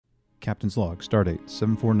Captain's Log, Stardate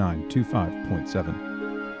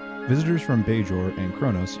 74925.7. Visitors from Bajor and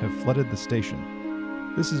Kronos have flooded the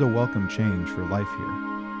station. This is a welcome change for life here,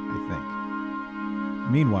 I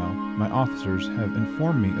think. Meanwhile, my officers have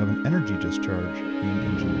informed me of an energy discharge being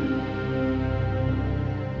engineered.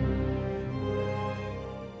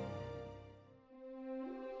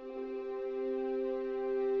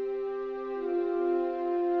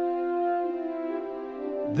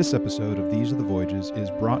 This episode of These Are the Voyages is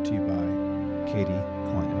brought to you by Katie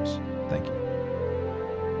Klinos. Thank you.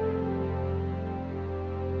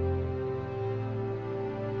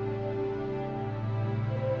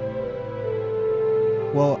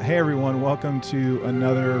 Well, hey everyone, welcome to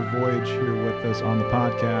another voyage here with us on the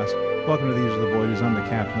podcast. Welcome to These Are the Voyages. I'm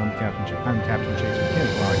Captain Chase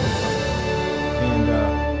McKinnon. And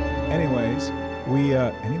anyways,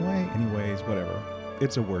 whatever.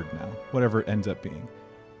 It's a word now. Whatever it ends up being.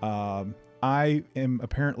 I am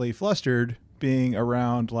apparently flustered being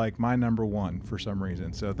around like my number one for some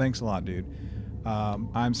reason. So thanks a lot, dude.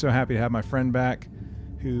 I'm so happy to have my friend back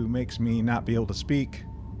who makes me not be able to speak.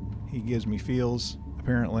 He gives me feels,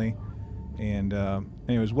 apparently. And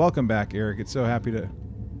anyways, welcome back, Eric. It's so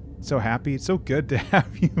good to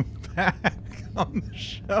have you back on the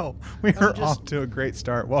show. We are off to a great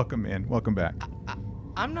start. Welcome in. Welcome back.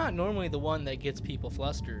 I'm not normally the one that gets people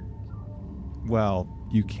flustered. Well,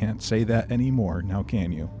 you can't say that anymore, now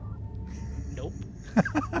can you? Nope.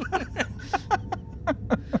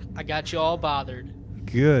 I got you all bothered.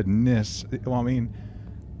 Goodness. Well, I mean,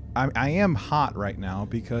 I am hot right now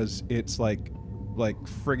because it's like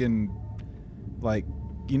friggin' like,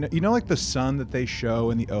 you know like the sun that they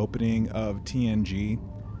show in the opening of TNG?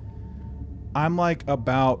 I'm like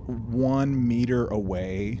about 1 meter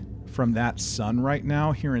away from that sun right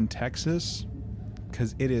now here in Texas.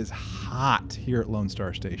 Because it is hot here at Lone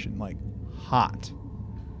Star Station, like hot.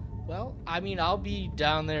 Well, I mean, I'll be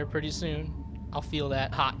down there pretty soon. I'll feel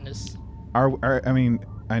that hotness. I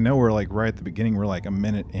know we're like right at the beginning. We're like a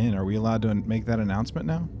minute in. Are we allowed to make that announcement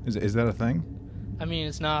now? Is that a thing? I mean,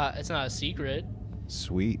 it's not a secret.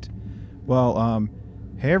 Sweet. Well,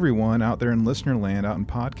 hey everyone out there in listener land, out in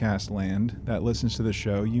podcast land that listens to the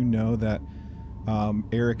show, you know that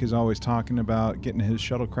Eric is always talking about getting his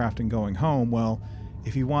shuttlecraft and going home. Well,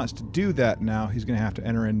 if he wants to do that now, he's going to have to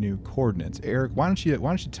enter in new coordinates. Eric, why don't you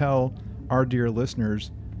tell our dear listeners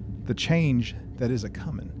the change that is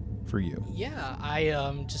a-coming for you? Yeah, I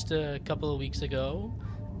just a couple of weeks ago,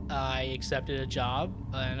 I accepted a job,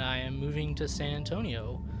 and I am moving to San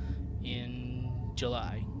Antonio in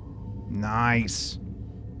July. Nice.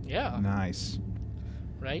 Yeah. Nice.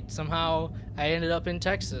 Right? Somehow I ended up in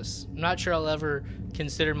Texas. I'm not sure I'll ever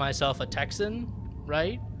consider myself a Texan,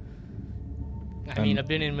 right? I mean, I've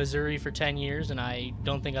been in Missouri for 10 years, and I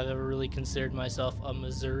don't think I've ever really considered myself a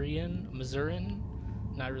Missourian.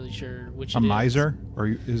 Not really sure which it is. A miser? Or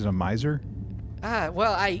is it a miser?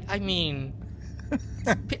 Well, I mean,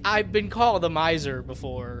 I've been called a miser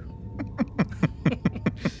before.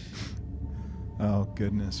 Oh,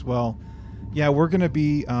 goodness. Well, yeah, we're going to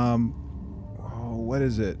be, what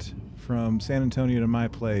is it? From San Antonio to my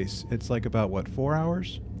place, it's like about, 4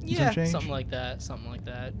 hours? Yeah, something like that.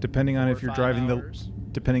 Depending on if you're driving hours.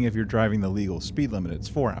 Depending if you're driving the legal speed limit, it's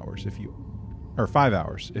 4 hours or 5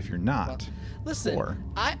 hours if you're not. Well, listen, 4.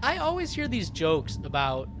 I always hear these jokes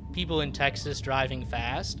about people in Texas driving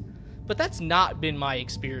fast, but that's not been my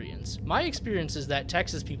experience. My experience is that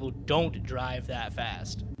Texas people don't drive that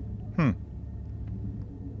fast.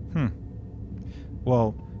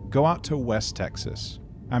 Well, go out to West Texas.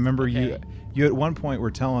 I remember you at one point were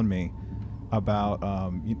telling me about, I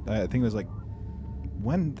think it was like,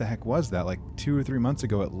 when the heck was that? Like 2 or 3 months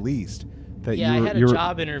ago at least. I had a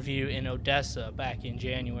job interview in Odessa back in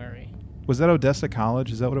January. Was that Odessa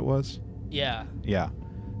College? Is that what it was? Yeah. Yeah.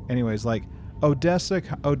 Anyways, like Odessa,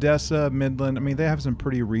 Midland, I mean, they have some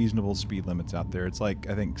pretty reasonable speed limits out there. It's like,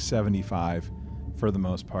 I think 75 for the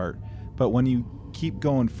most part. But when you keep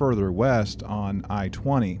going further west on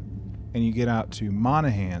I-20 and you get out to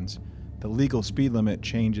Monahans, the legal speed limit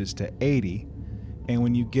changes to 80. And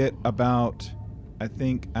when you get about, I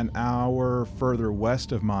think, an hour further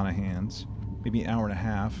west of Monahans, maybe an hour and a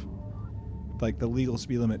half, like the legal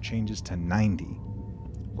speed limit changes to 90.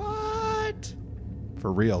 What?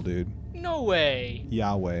 For real, dude. No way.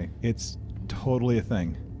 Yahweh. It's totally a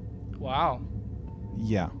thing. Wow.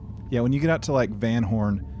 Yeah. Yeah, when you get out to like Van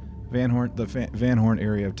Horn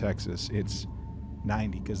area of Texas, it's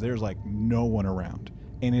 90 because there's like no one around.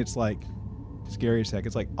 And it's like scary as heck.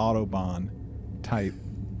 It's like Autobahn type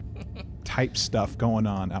stuff going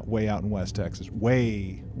on way out in West Texas.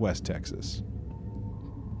 Way West Texas.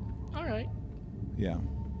 All right. Yeah.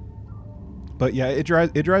 But yeah, it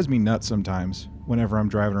drives me nuts sometimes whenever I'm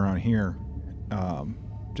driving around here.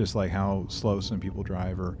 Just like how slow some people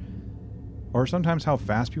drive, or sometimes how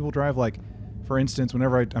fast people drive. Like, for instance,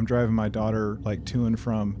 whenever I'm driving my daughter like to and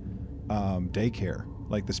from daycare,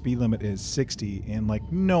 like the speed limit is 60, and like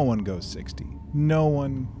no one goes 60. No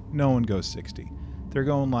one goes 60. They're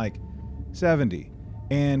going like 70,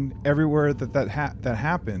 and everywhere that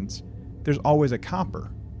happens, there's always a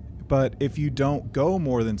copper. But if you don't go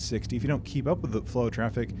more than 60, if you don't keep up with the flow of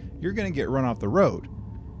traffic, you're going to get run off the road.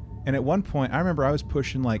 And at one point, I remember I was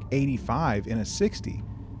pushing like 85 in a 60,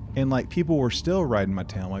 and like people were still riding my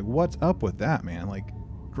tail. I'm like, what's up with that, man? Like,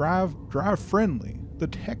 drive friendly, the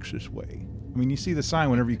Texas way. I mean, you see the sign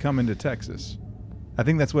whenever you come into Texas. I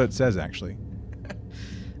think that's what it says, actually.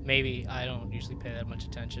 Maybe. I don't usually pay that much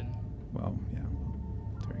attention. Well, yeah.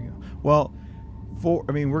 There you go. Well,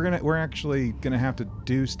 we're actually gonna have to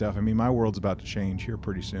do stuff. I mean, my world's about to change here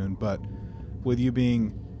pretty soon, but with you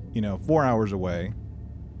being, 4 hours away,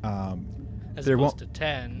 as opposed to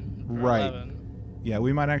 10 or right. 11. Yeah,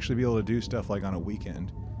 we might actually be able to do stuff like on a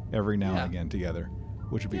weekend every now and again together,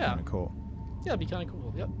 which would be kind of cool. Yeah, it'd be kind of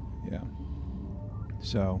cool. Yep. Yeah.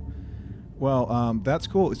 So, well, that's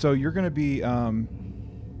cool. So you're going to be, so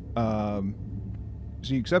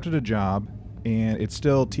you accepted a job, and it's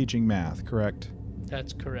still teaching math, correct?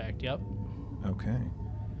 That's correct. Yep. Okay.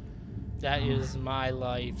 That is my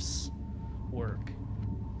life's work.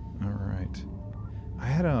 All right. I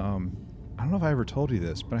had I don't know if I ever told you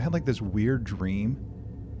this, but I had like this weird dream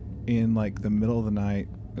in like the middle of the night.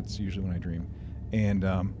 That's usually when I dream. And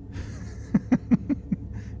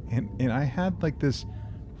and I had like this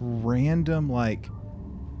random like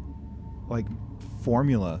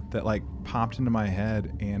formula that like popped into my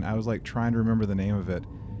head, and I was like trying to remember the name of it.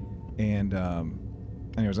 And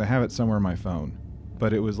anyways, I have it somewhere on my phone.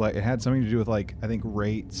 But it was like, it had something to do with like, I think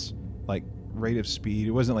rates, like rate of speed.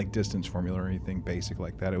 It wasn't like distance formula or anything basic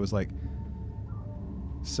like that. It was like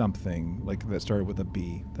something like that started with a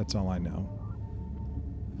B. That's all I know.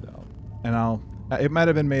 So, and it might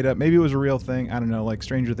have been made up. Maybe it was a real thing. I don't know. Like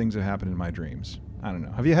stranger things have happened in my dreams. I don't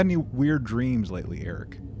know. Have you had any weird dreams lately,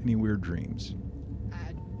 Eric? Any weird dreams?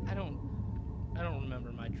 I don't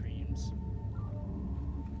remember my dreams.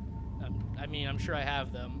 I mean, I'm sure I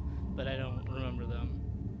have them, but I don't remember them.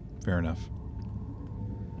 Fair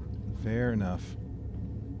enough.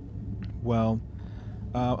 Well,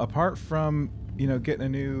 apart from, getting a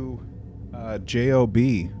new JOB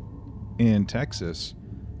in Texas,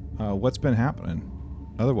 what's been happening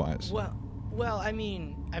otherwise? Well, I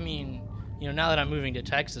mean, now that I'm moving to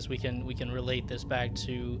Texas, we can relate this back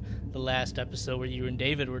to the last episode where you and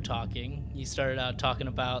David were talking. You started out talking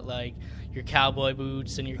about like your cowboy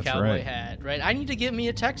boots and your cowboy hat, right? I need to get me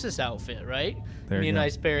a Texas outfit, right? There you go. A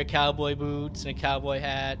nice pair of cowboy boots and a cowboy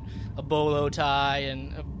hat, a bolo tie,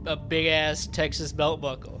 and a big ass Texas belt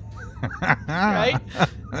buckle. Right?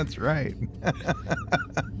 That's right.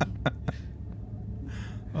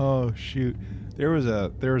 Oh shoot. There was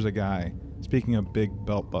a guy, speaking of big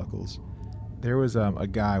belt buckles. There was a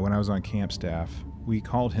guy when I was on camp staff. We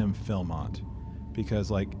called him Philmont because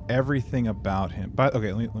like everything about him. But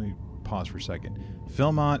okay, let me pause for a second.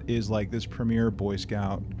 Philmont is like this premier Boy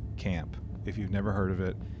Scout camp. If you've never heard of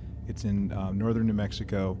it, it's in northern New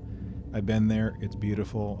Mexico. I've been there. It's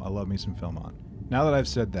beautiful. I love me some Philmont. Now that I've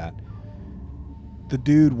said that, the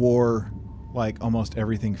dude wore like almost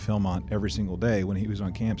everything Philmont every single day when he was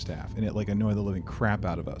on camp staff, and it like annoyed the living crap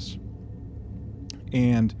out of us.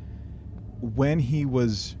 And when he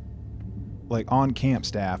was like on camp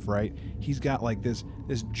staff, right, he's got like this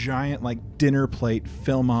giant like dinner plate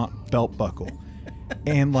Philmont belt buckle.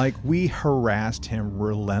 And like we harassed him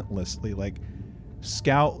relentlessly, like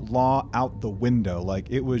scout law out the window. Like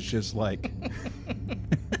it was just like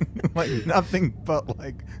like nothing but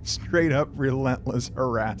like straight up relentless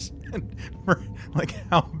harassment for like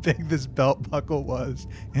how big this belt buckle was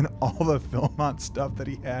and all the Philmont stuff that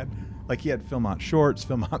he had. Like he had Philmont shorts,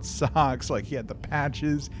 Philmont socks, like he had the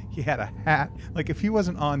patches, he had a hat. Like if he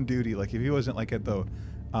wasn't on duty, like if he wasn't like at the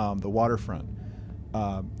waterfront,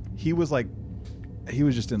 he was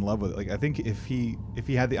just in love with it. Like I think if he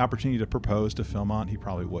had the opportunity to propose to Philmont, he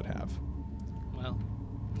probably would have. Well,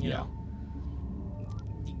 you know,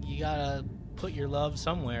 you gotta put your love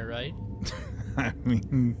somewhere, right? I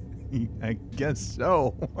mean, I guess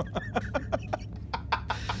so.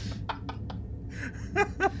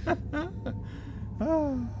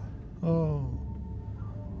 Oh,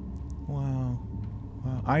 wow.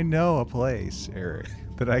 I know a place, Eric,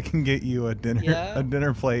 that I can get you a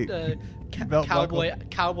dinner plate.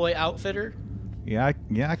 Cowboy outfitter. Yeah,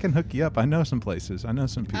 I can hook you up. I know some places. I know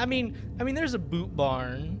some people. I mean, there's a boot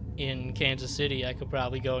barn in Kansas City. I could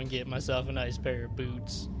probably go and get myself a nice pair of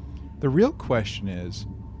boots. The real question is,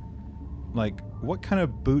 like, what kind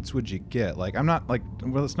of boots would you get? Like, I'm not like,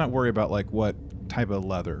 well, let's not worry about like what type of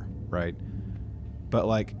leather, right? But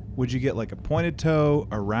like, would you get like a pointed toe,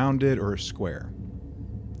 a rounded, or a square?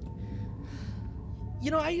 You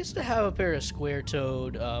know, I used to have a pair of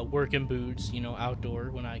square-toed working boots, outdoor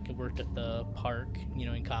when I worked at the park,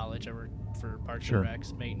 in college. I worked for Parks and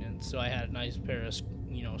Recs maintenance, so I had a nice pair of,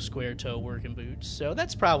 square-toe working boots. So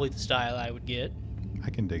that's probably the style I would get. I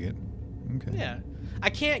can dig it. Okay. Yeah. I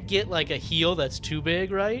can't get, like, a heel that's too big,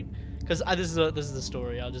 right? Because this is the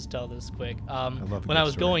story. I'll just tell this quick. When I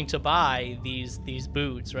was going to buy these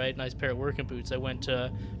boots, right, nice pair of working boots, I went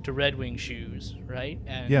to Red Wing Shoes, right?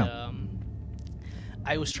 And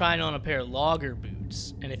I was trying on a pair of logger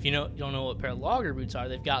boots, and if you don't know what pair of logger boots are,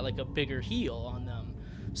 they've got like a bigger heel on them.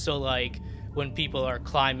 So like when people are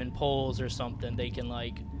climbing poles or something, they can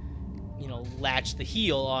like, latch the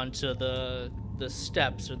heel onto the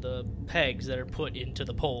steps or the pegs that are put into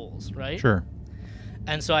the poles, right? Sure.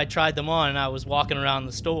 And so I tried them on, and I was walking around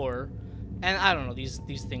the store, and I don't know, these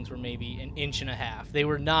things were maybe 1.5 inches. They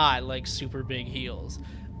were not like super big heels.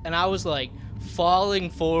 And I was like falling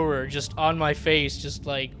forward just on my face, just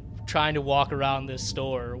like trying to walk around this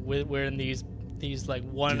store wearing these like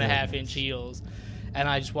 1.5 inch heels. And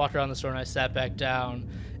I just walked around the store and I sat back down,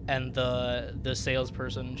 and the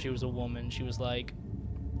salesperson, she was a woman, she was like,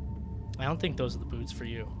 I don't think those are the boots for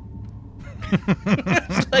you.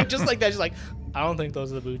 Like just like that, she's like, I don't think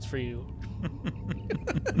those are the boots for you.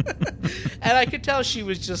 And I could tell she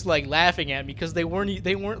was just like laughing at me because they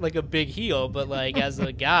weren't like a big heel, but like as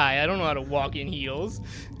a guy, I don't know how to walk in heels.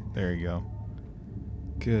 There you go.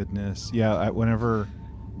 Goodness. Yeah, whenever,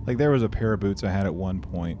 like, there was a pair of boots I had at one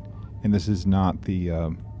point, and this is not the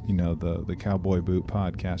the Cowboy Boot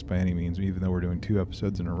podcast by any means, even though we're doing 2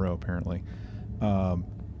 episodes in a row apparently.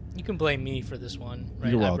 You can blame me for this one,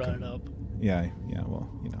 right? You're I welcome. brought it up. Yeah, well,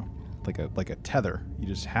 like a tether. You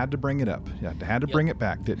just had to bring it up. You had to bring it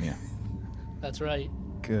back, didn't you? That's right.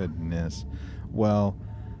 Goodness. Well,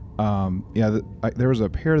 there was a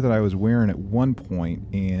pair that I was wearing at one point,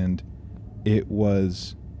 and it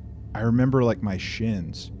was, I remember like my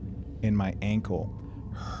shins and my ankle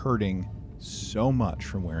hurting so much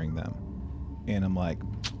from wearing them. And I'm like,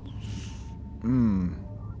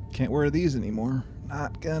 can't wear these anymore.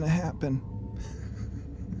 Not gonna happen.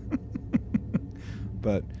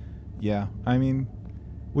 But yeah, I mean,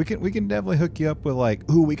 we can definitely hook you up with like,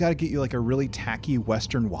 we got to get you like a really tacky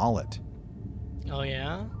Western wallet. Oh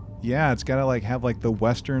yeah? Yeah, it's got to like have like the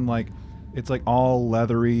Western, like it's like all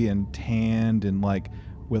leathery and tanned and like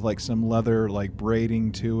with like some leather like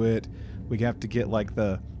braiding to it. We have to get like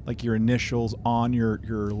your initials on your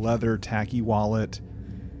leather tacky wallet,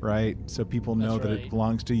 right? So people know that it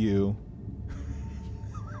belongs to you.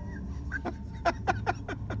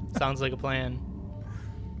 Sounds like a plan.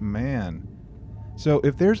 Man. So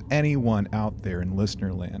if there's anyone out there in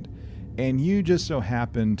listener land and you just so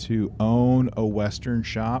happen to own a Western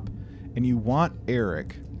shop and you want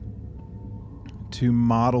Eric to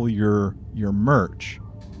model your merch,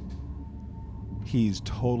 he's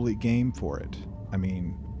totally game for it. I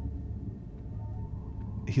mean,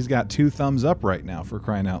 he's got 2 thumbs up right now, for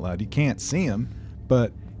crying out loud. You can't see him,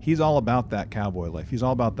 but he's all about that cowboy life. He's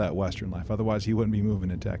all about that Western life. Otherwise, he wouldn't be moving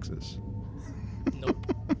to Texas.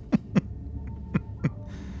 Nope.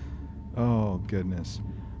 Oh goodness.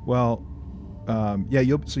 Well,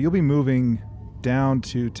 you'll be moving down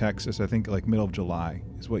to Texas. I think like middle of July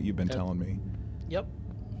is what you've been telling me. Yep.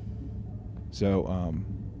 So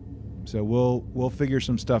we'll figure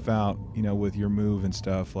some stuff out, with your move and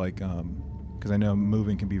stuff, like because I know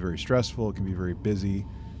moving can be very stressful. It can be very busy.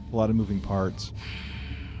 A lot of moving parts.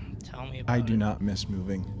 Tell me about it. I do not miss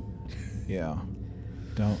moving. Yeah.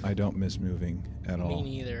 I don't miss moving at all. Me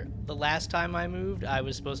neither. The last time I moved, I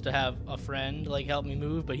was supposed to have a friend like help me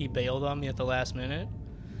move, but he bailed on me at the last minute.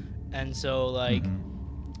 And so like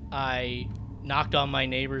I knocked on my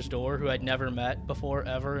neighbor's door, who I'd never met before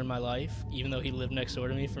ever in my life, even though he lived next door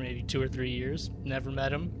to me for maybe 2 or 3 years. Never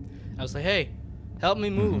met him. I was like, hey, help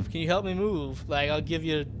me move. Can you help me move? Like, I'll give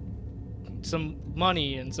you some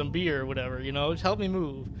money and some beer or whatever, just help me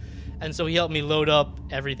move. And so he helped me load up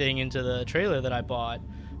everything into the trailer that I bought.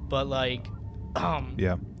 But like,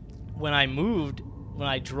 when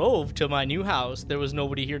I drove to my new house, there was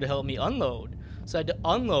nobody here to help me unload. So I had to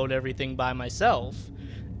unload everything by myself.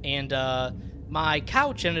 And my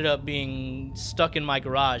couch ended up being stuck in my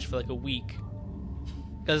garage for like a week.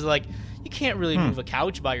 Because like, you can't really move a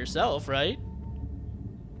couch by yourself, right?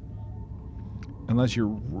 unless you're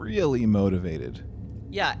really motivated.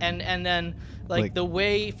 Yeah, and then like the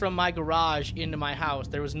way from my garage into my house,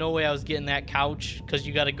 there was no way I was getting that couch because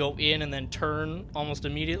you got to go in and then turn almost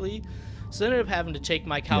immediately. So I ended up having to take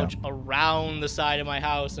my couch around the side of my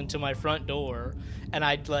house into my front door, and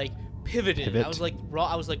I'd like pivoted. I was like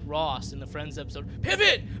Ross in the Friends episode.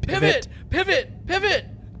 Pivot, pivot, pivot, pivot,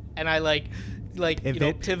 and I like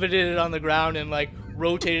pivoted it on the ground and like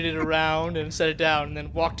rotated it around and set it down, and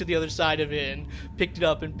then walked to the other side of it and picked it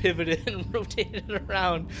up and pivoted and rotated it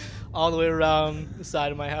around all the way around the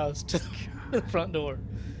side of my house to the front door.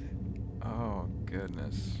 Oh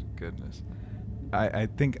goodness. I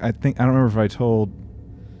think I don't remember if I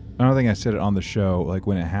don't think I said it on the show like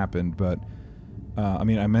when it happened, but I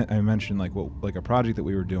mentioned like a project that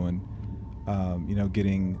we were doing,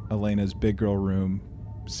 getting Elena's big girl room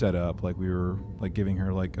set up. Like we were like giving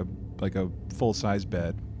her like a full size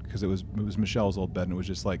bed because it was Michelle's old bed and it was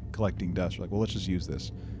just like collecting dust. We're like, well, let's just use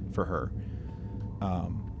this for her.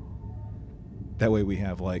 That way we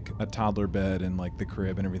have like a toddler bed and like the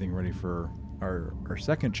crib and everything ready for our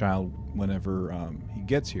second child whenever he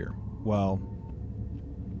gets here. Well,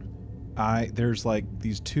 there's like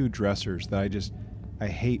these two dressers that I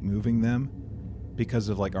hate moving them because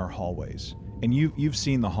of like our hallways. And you've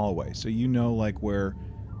seen the hallway, so you know like where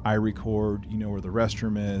I record, you know where the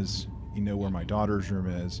restroom is, you know where my daughter's room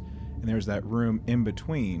is, and there's that room in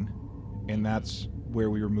between, and that's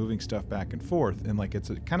where we were moving stuff back and forth. And like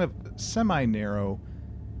it's a kind of semi-narrow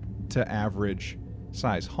to average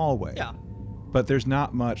size hallway. Yeah. But there's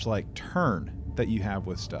not much like turn that you have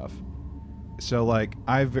with stuff. So like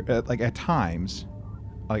I've like at times,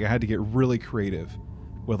 like I had to get really creative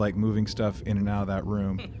with like moving stuff in and out of that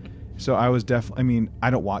room. So I was definitely, I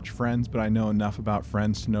don't watch Friends, but I know enough about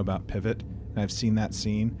Friends to know about Pivot, and I've seen that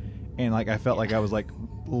scene, and like I felt like I was like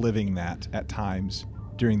living that at times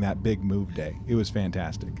during that big move day. It was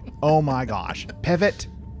fantastic. Oh my gosh. Pivot.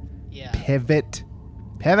 Yeah. Pivot.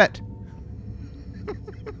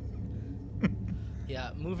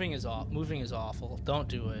 Yeah, moving is awful. Don't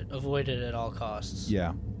do it. Avoid it at all costs.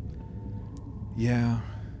 Yeah.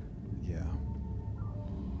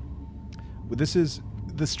 Well,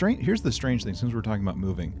 here's the strange thing, since we're talking about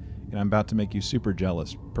moving, and I'm about to make you super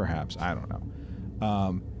jealous, perhaps. I don't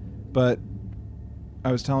know. But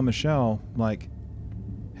I was telling Michelle, like,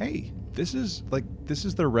 hey, this is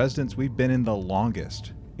the residence we've been in the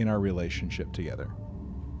longest in our relationship together.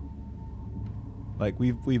 Like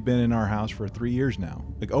we've been in our house for 3 years now,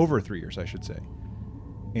 like over 3 years, I should say.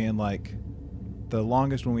 And like the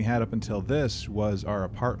longest one we had up until this was our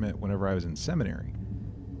apartment whenever I was in seminary,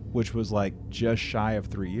 which was like just shy of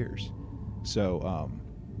 3 years. So,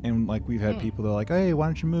 and like we've had people that are like, hey, why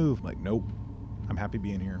don't you move? I'm like, nope, I'm happy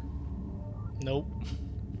being here. Nope,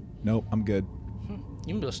 I'm good.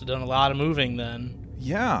 You must have done a lot of moving then.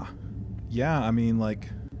 Yeah. I mean, like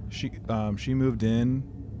she moved in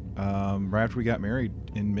right after we got married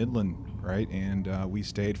in Midland, right? And we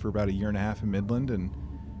stayed for about 1.5 years in Midland, and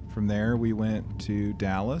from there we went to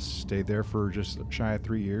Dallas, stayed there for just shy of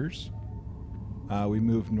 3 years. We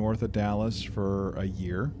moved north of Dallas for a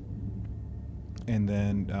year, and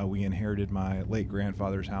then we inherited my late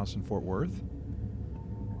grandfather's house in Fort Worth.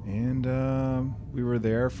 And we were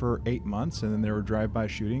there for 8 months, and then there were drive-by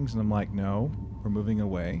shootings, and I'm like, no, we're moving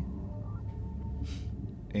away.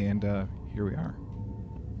 And here we are.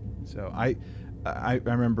 So I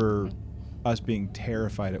remember us being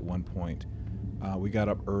terrified at one point. We got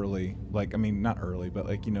up early, like, not early, but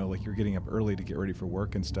like, like you're getting up early to get ready for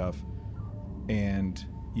work and stuff. And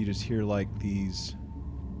you just hear these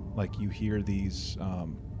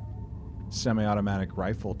semi-automatic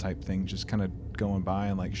rifle type things just kind of going by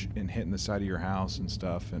and and hitting the side of your house and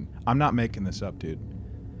stuff. And I'm not making this up, dude.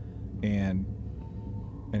 And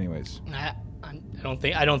anyways, I don't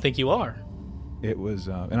think you are. It was,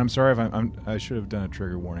 and I'm sorry if I should have done a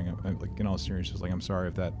trigger warning. Like in all seriousness, like I'm sorry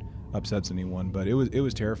if that upsets anyone, but it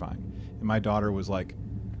was terrifying. And my daughter was like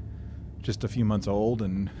just a few months old,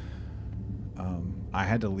 and I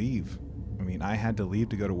had to leave. I had to leave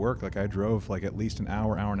to go to work. Like I drove like at least an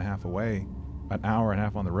hour and a half away, an hour and a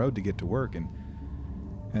half on the road to get to work. And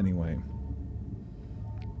anyway,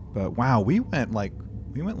 but wow, we went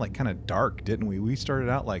kind of dark, didn't we? We started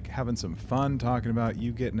out like having some fun talking about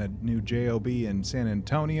you getting a new JOB in San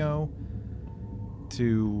Antonio,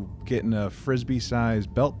 to getting a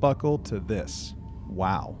Frisbee-sized belt buckle, to this.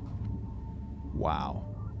 Wow.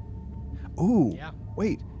 Ooh, yeah.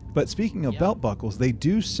 Wait. But speaking of belt buckles, they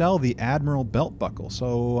do sell the Admiral belt buckle.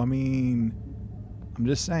 So, I'm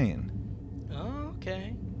just saying. Oh,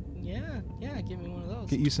 okay. Yeah, give me one of those.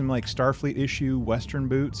 Get you some Starfleet issue Western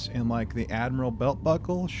boots and the Admiral belt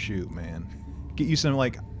buckle. Shoot, man. get you some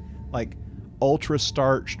like ultra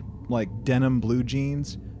starched like denim blue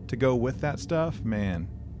jeans to go with that stuff, man.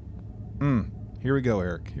 Here we go,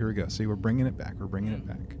 Eric. Here we go. See, we're bringing it back. We're bringing it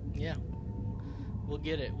back. Yeah. We'll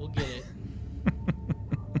get it. We'll get it.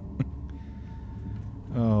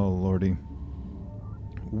 Oh, Lordy.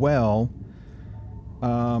 Well,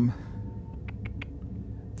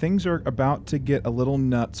 things are about to get a little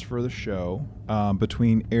nuts for the show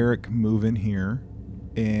between Eric moving here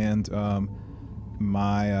and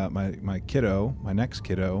my kiddo, my next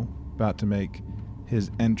kiddo, about to make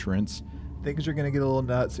his entrance. Things are going to get a little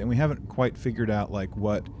nuts, and we haven't quite figured out like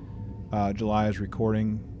what July's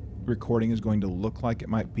recording is going to look like. It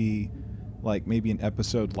might be like maybe an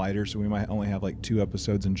episode lighter, so we might only have like 2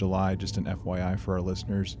 episodes in July, just an FYI for our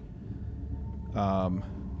listeners,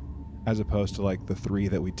 as opposed to like the 3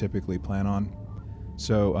 that we typically plan on.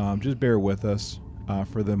 So just bear with us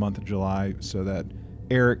for the month of July so that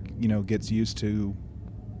Eric, gets used to,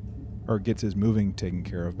 or gets his moving taken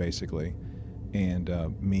care of basically, and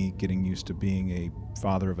me getting used to being a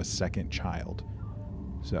father of a second child.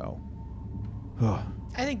 So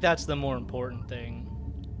I think that's the more important thing.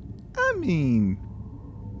 I mean,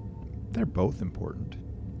 they're both important.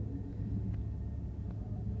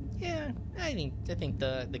 Yeah, I think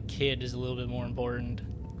the kid is a little bit more important.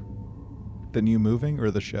 Than you moving or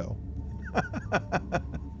the show?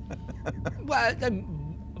 Well,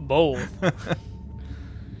 both.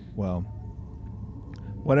 Well,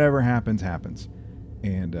 whatever happens.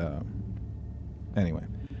 And anyway,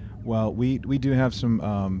 well, we do have some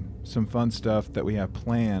fun stuff that we have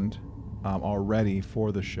planned already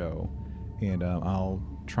for the show, and I'll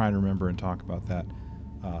try and remember and talk about that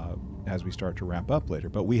as we start to wrap up later.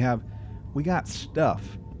 But we got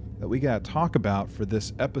stuff that we got to talk about for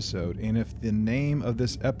this episode, and if the name of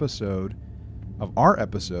this episode, of our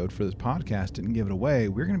episode for this podcast, didn't give it away,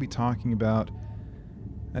 we're going to be talking about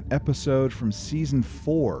an episode from season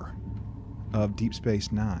 4 of Deep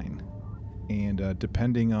Space Nine, and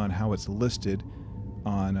depending on how it's listed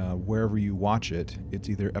on wherever you watch it, it's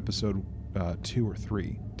either episode 2 or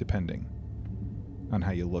 3, depending on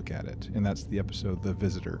how you look at it, and that's the episode The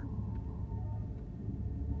Visitor.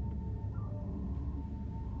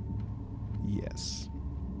 Yes.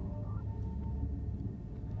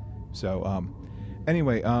 So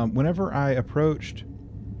anyway, whenever I approached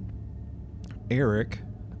Eric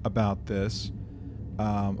about this,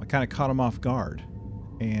 I kind of caught him off guard,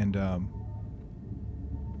 and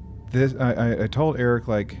I told Eric,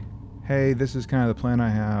 like, hey, this is kind of the plan I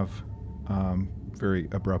have, very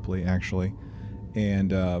abruptly actually,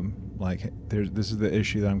 and like, this is the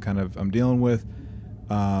issue that I'm dealing with.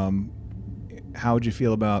 How would you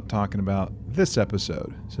feel about talking about this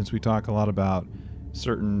episode? Since we talk a lot about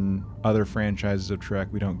certain other franchises of Trek,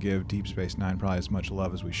 we don't give Deep Space Nine probably as much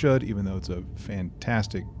love as we should, even though it's a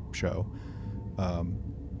fantastic show.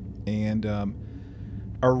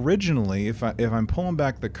 Originally, if I'm pulling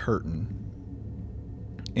back the curtain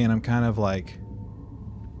and I'm kind of like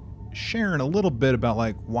sharing a little bit about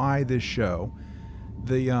like why this show,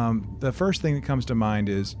 the first thing that comes to mind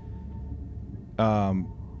is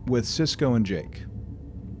with Sisko and Jake.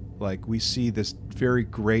 Like, we see this very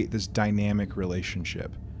great, this dynamic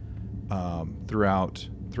relationship throughout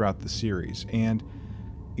the series, and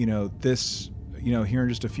this, here in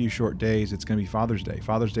just a few short days, it's going to be Father's Day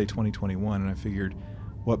 2021, and I figured,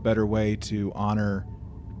 what better way to honor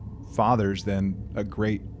fathers than a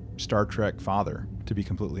great Star Trek father, to be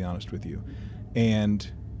completely honest with you.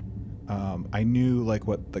 And I knew like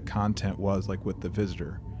what the content was like with The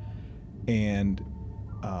Visitor, and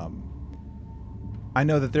I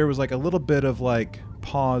know that there was like a little bit of like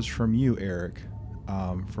pause from you, Eric,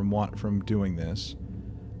 from doing this,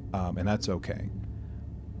 and that's okay.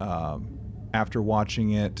 After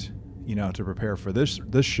watching it, to prepare for this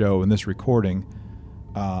show and this recording,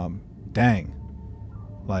 dang,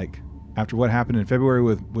 like after what happened in February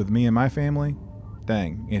with me and my family,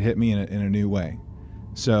 dang, it hit me in a new way.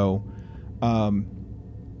 So, I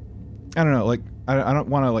don't know, like I don't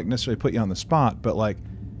want to like necessarily put you on the spot, but like,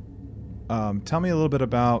 tell me a little bit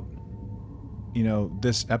about,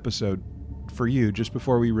 this episode for you, just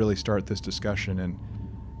before we really start this discussion, and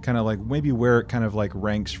kind of like maybe where it kind of like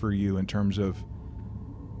ranks for you in terms of,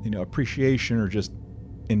 appreciation, or just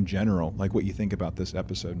in general, like what you think about this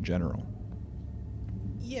episode in general.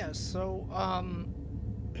 Yeah, so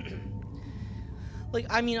like,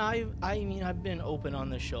 I've been open on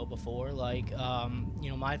this show before. Like,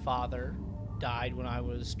 my father died when I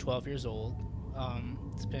was 12 years old.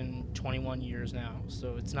 It's been 21 years now,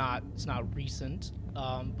 so it's not recent.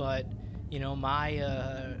 But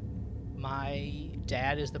my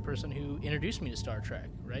dad is the person who introduced me to Star Trek,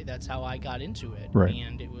 right? That's how I got into it. Right.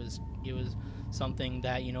 And it was something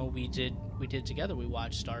that, we did together. We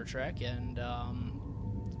watched Star Trek, and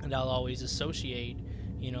I'll always associate,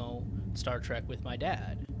 Star Trek with my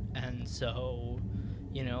dad. And so,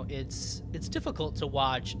 it's difficult to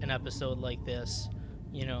watch an episode like this,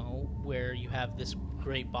 where you have this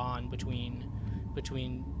great bond between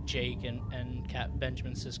Jake and Captain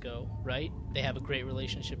Benjamin Sisko, right? They have a great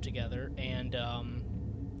relationship together, and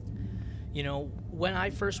when I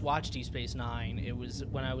first watched Deep Space Nine, it was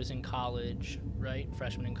when I was in college, right,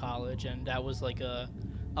 freshman in college, and that was like a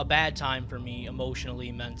bad time for me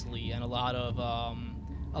emotionally, mentally, and a lot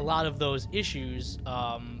of those issues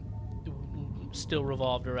still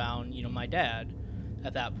revolved around my dad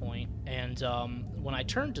at that point. And when I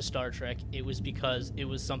turned to Star Trek, it was because it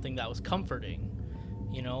was something that was comforting,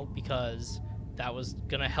 because that was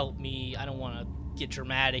gonna help me. I don't want to get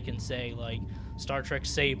dramatic and say like Star Trek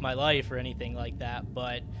saved my life or anything like that,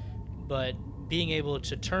 but being able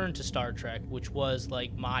to turn to Star Trek, which was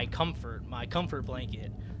like my comfort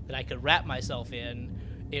blanket that I could wrap myself in,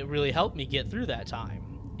 it really helped me get through that time.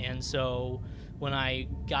 And so when I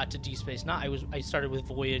got to Deep Space Nine, I started with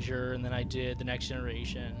Voyager, and then I did The Next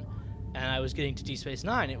Generation, and I was getting to Deep Space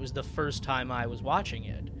Nine. It was the first time I was watching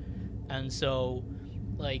it. And so,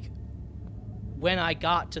 like, when I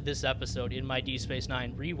got to this episode in my Deep Space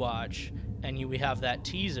Nine rewatch, and we have that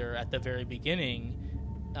teaser at the very beginning,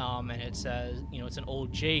 and it says, it's an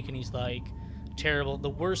old Jake, and he's like, terrible, the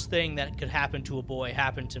worst thing that could happen to a boy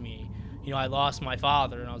happened to me. I lost my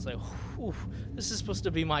father, and I was like, this is supposed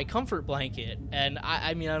to be my comfort blanket. And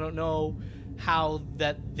I mean, I don't know how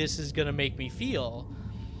that this is going to make me feel.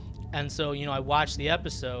 And so, I watched the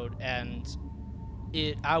episode, and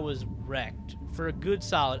I was wrecked for a good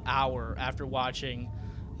solid hour after watching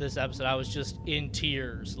this episode. I was just in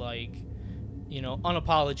tears, like,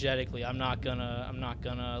 unapologetically. I'm not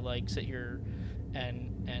gonna like sit here and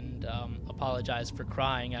apologize for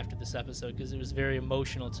crying after this episode, because it was very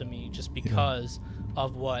emotional to me just because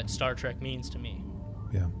of what Star Trek means to me.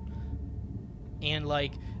 Yeah. And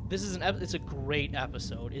like, this is it's a great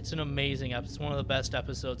episode. It's an amazing episode. It's one of the best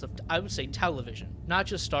episodes of, I would say, television, not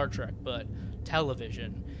just Star Trek, but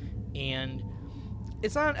television. And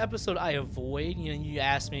it's not an episode I avoid. You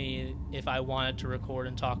asked me if I wanted to record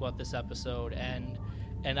and talk about this episode, and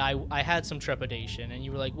I had some trepidation, and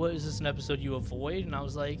you were like, what, is this an episode you avoid? And I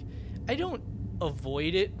was like, I don't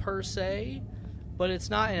avoid it per se, but it's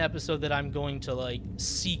not an episode that I'm going to like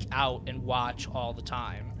seek out and watch all the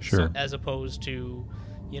time. Sure. So, as opposed to,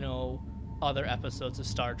 other episodes of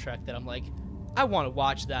Star Trek that I'm like, I want to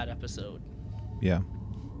watch that episode. Yeah.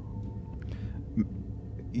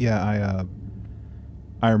 Yeah,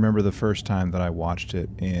 I remember the first time that I watched it,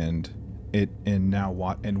 and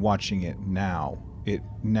watching it now.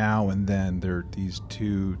 Now and then, there are these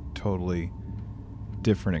two totally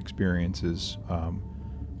different experiences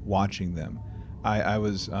watching them. I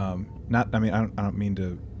was not. I mean, I don't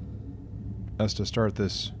mean us to start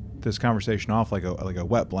this conversation off like a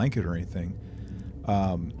wet blanket or anything.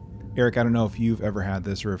 Eric, I don't know if you've ever had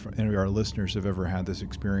this, or if any of our listeners have ever had this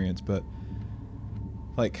experience, but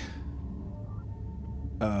like,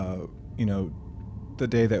 the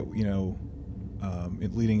day that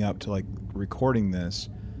leading up to like recording this,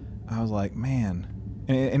 I was like, man,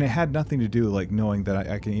 and it had nothing to do like knowing that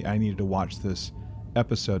I needed to watch this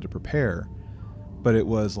episode to prepare, but it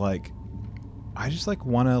was like, I just like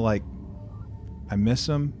want to like, I miss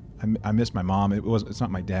him. I miss my mom. It's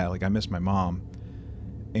not my dad. Like, I miss my mom,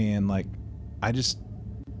 and like, I just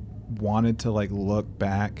wanted to like look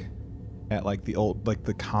back at like the old, like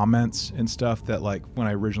the comments and stuff that like when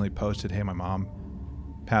I originally posted, hey, my mom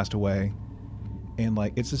passed away. And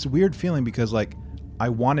like, it's this weird feeling because like I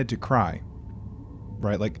wanted to cry,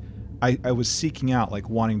 right? Like I was seeking out like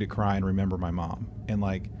wanting to cry and remember my mom. And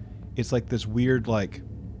like, it's like this weird like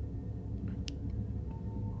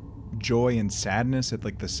joy and sadness at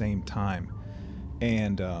like the same time.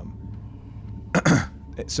 And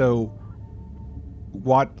so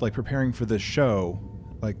preparing for this show,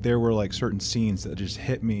 like there were like certain scenes that just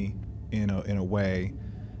hit me in a way,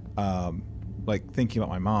 like thinking about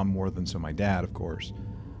my mom more than so my dad, of course.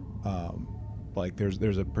 Like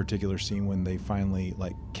there's a particular scene when they finally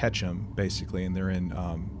like catch him basically, and they're in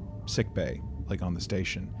sick bay, like on the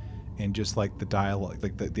station, and just like the dialogue,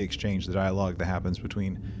 like the exchange, the dialogue that happens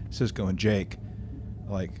between Sisko and Jake,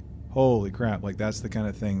 like holy crap, like that's the kind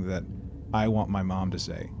of thing that I want my mom to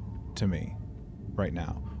say to me right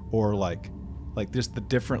now, or like just the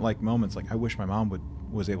different like moments, like I wish my mom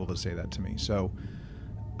was able to say that to me. So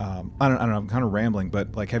I don't know, I'm kind of rambling,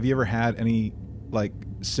 but like, have you ever had any like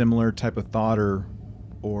similar type of thought or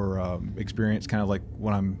experience, kind of like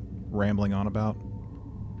what I'm rambling on about?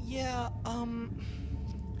 Yeah,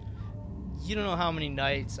 you don't know how many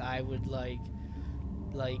nights I would like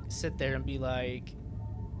sit there and be like,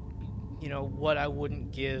 what I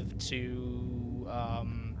wouldn't give to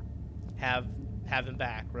have him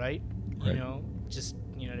back, right? Right. Just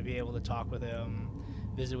to be able to talk with him,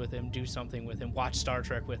 visit with him, do something with him, watch Star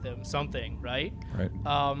Trek with him, something, right? Right.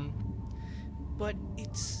 But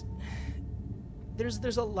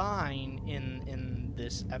there's a line in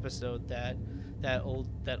this episode that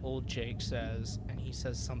old Jake says, and he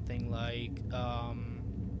says something like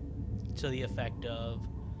to the effect of,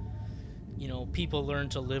 people learn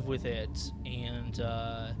to live with it, and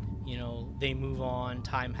they move on,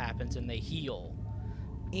 time happens, and they heal.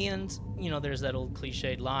 And there's that old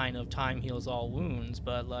cliched line of time heals all wounds,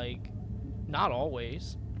 but like not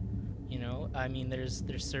always. I mean, there's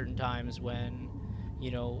certain times when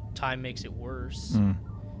time makes it worse.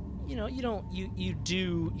 You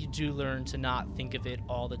do learn to not think of it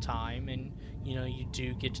all the time, and you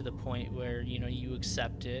do get to the point where you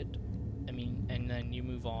accept it. I mean, and then you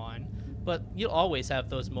move on. But you'll always have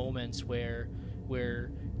those moments where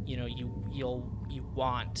you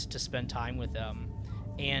want to spend time with them.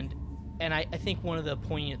 And I think one of the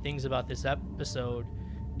poignant things about this episode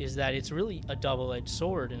is that it's really a double-edged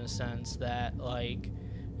sword, in a sense that, like,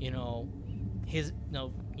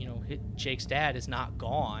 Jake's dad is not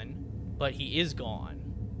gone, but he is gone.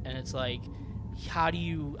 And it's like, how do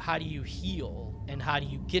you heal, and how do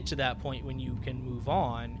you get to that point when you can move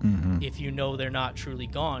on, if they're not truly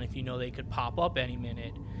gone, if they could pop up any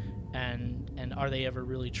minute, and are they ever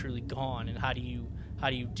really truly gone, and how do you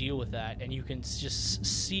deal with that? And you can just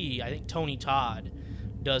see, I think Tony Todd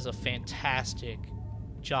does a fantastic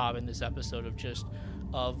job in this episode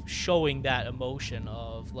of showing that emotion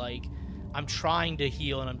of, like, I'm trying to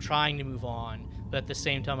heal and I'm trying to move on, but at the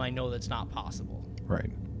same time I know that's not possible.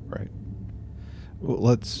 Right. Well,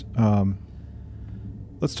 let's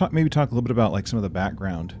talk a little bit about like some of the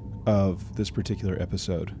background of this particular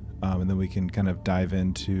episode, and then we can kind of dive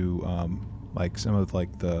into like some of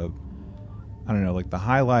like the, I don't know, like the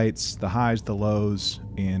highlights, the highs, the lows,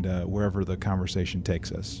 and wherever the conversation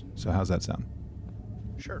takes us. So how's that sound?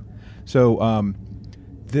 Sure. So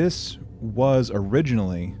this was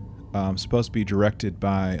originally supposed to be directed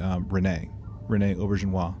by Rene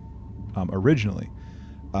Auberjonois, originally,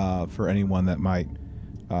 for anyone that might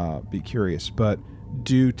be curious. But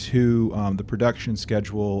due to the production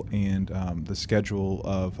schedule and the schedule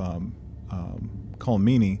of Colm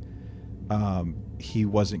Meaney, he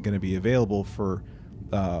wasn't going to be available for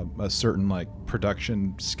a certain like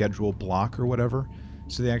production schedule block or whatever.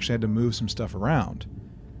 So they actually had to move some stuff around.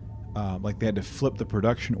 Like they had to flip the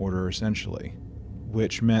production order essentially,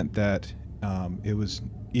 which meant that it was,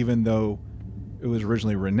 even though it was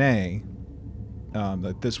originally Rene,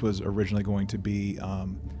 that this was originally going to be,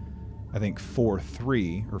 I think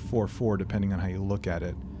 4-3 or 4-4, depending on how you look at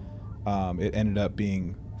it. It ended up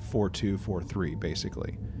being 4-2, 4-3,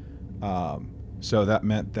 basically. So that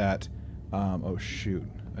meant that, oh shoot,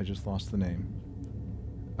 I just lost the name.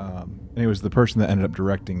 Anyways, the person that ended up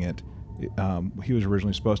directing it, he was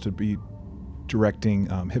originally supposed to be directing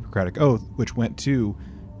Hippocratic Oath, which went to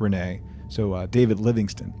Rene. So David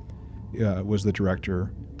Livingston was the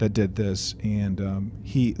director that did this, and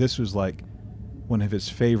this was like one of his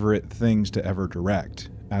favorite things to ever direct.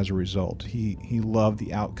 As a result, he loved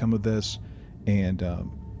the outcome of this, and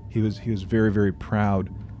he was very, very proud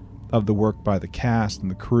of the work by the cast and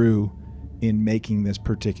the crew in making this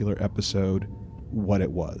particular episode what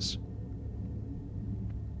it was.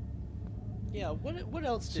 Yeah, what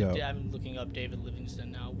else did I'm looking up David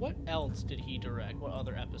Livingston now. What else did he direct? What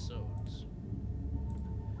other episodes?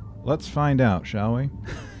 Let's find out, shall we?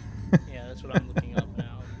 Yeah, that's what I'm looking up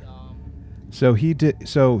now. So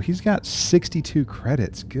he's got 62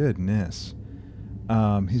 credits. Goodness.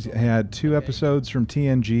 He's had 2 episodes from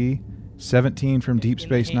TNG, 17 from Deep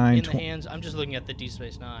Space Nine. I'm just looking at the Deep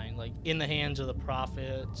Space Nine, like In the Hands of the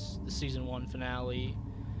Prophets, the season 1 finale,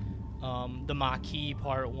 the Maquis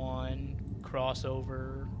Part 1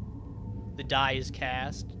 crossover, the Die is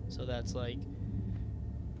Cast, so that's like,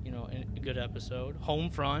 a good episode.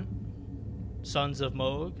 Homefront, Sons of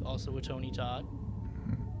Moog, also with Tony Todd.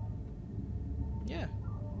 Yeah.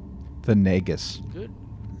 The Nagus. Good.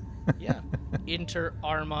 Yeah. Inter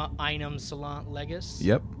Arma Einem Salant Legis.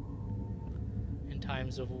 Yep. In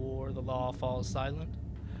times of war, the law falls silent.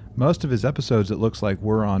 Most of his episodes, it looks like,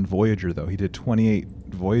 were on Voyager, though. He did 28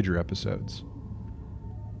 Voyager episodes.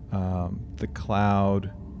 The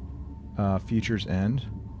Cloud, Future's End.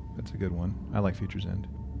 That's a good one. I like Future's End.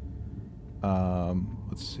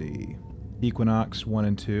 Let's see. Equinox 1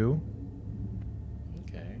 and 2.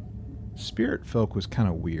 Okay. Spirit Folk was kind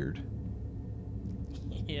of weird.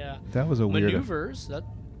 Yeah. That was a weird.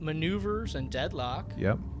 Maneuvers and Deadlock.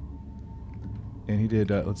 Yep. And he did,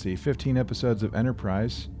 15 episodes of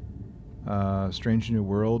Enterprise. Strange New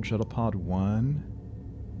World, Shuttlepod 1.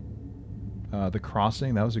 The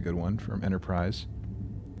Crossing, that was a good one from Enterprise.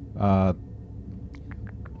 Quite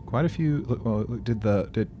a few. Did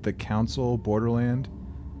the Council, Borderland.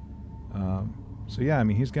 So yeah, I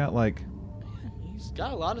mean, he's got like. He's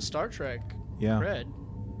got a lot of Star Trek. Yeah. Cred.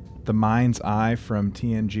 The Mind's Eye from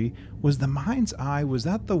TNG. Was the Mind's Eye? Was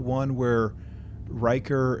that the one where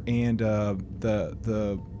Riker and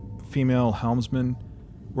the female helmsman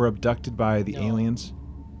were abducted by the aliens?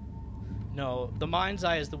 No, the Mind's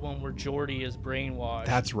Eye is the one where Geordi is brainwashed.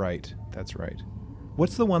 That's right.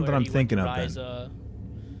 What's the one that I'm thinking of then?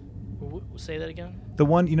 Say that again. The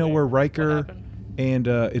one where Riker and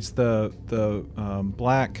it's the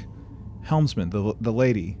black helmsman, the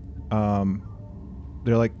lady.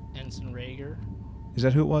 They're like Ensign Rager. Is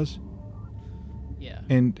that who it was? Yeah.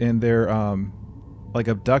 And they're like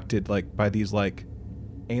abducted like by these like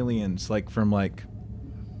aliens like from like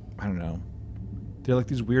I don't know. They're like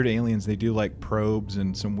these weird aliens. They do like probes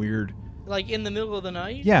and some weird. Like in the middle of the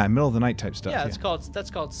night. Yeah, middle of the night type stuff. Yeah, that's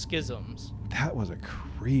called Schisms. That was a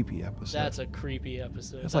creepy episode. That's a creepy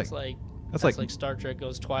episode. That's like Star Trek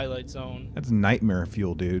goes Twilight Zone. That's nightmare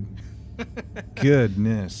fuel, dude.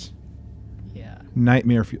 Goodness. Yeah.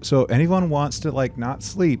 Nightmare fuel. So anyone wants to like not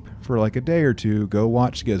sleep for like a day or two, go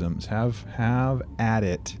watch Schisms. Have at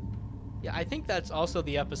it. Yeah, I think that's also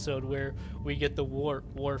the episode where we get the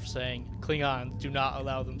Worf saying, "Klingons do not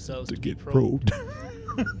allow themselves to get probed."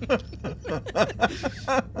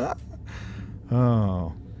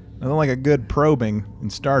 Oh, nothing like a good probing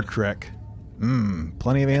in Star Trek.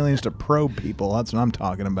 Plenty of aliens to probe people. That's what I'm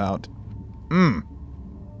talking about.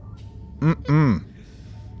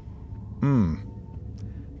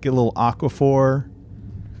 Get a little Aquaphor,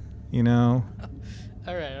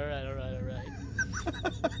 All right.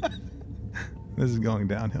 This is going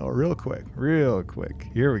downhill real quick.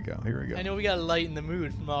 Here we go. I know we got to lighten the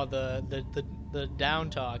mood from all the down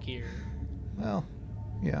talk here. Well,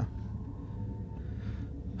 yeah.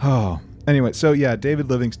 Oh, anyway, so yeah, David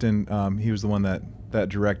Livingston, he was the one that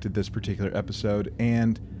directed this particular episode,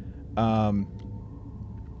 and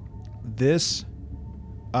this,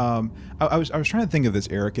 I was trying to think of this,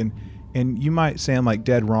 Eric, and you might say I'm like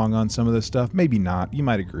dead wrong on some of this stuff. Maybe not. You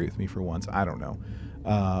might agree with me for once. I don't know.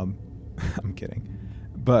 I'm kidding.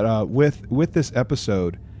 But with this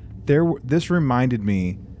episode, this reminded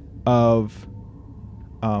me of.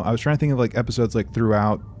 I was trying to think of like episodes like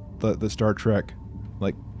throughout the Star Trek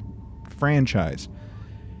like franchise,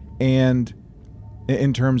 and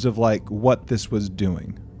in terms of like what this was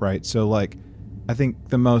doing, right? So like, I think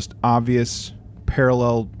the most obvious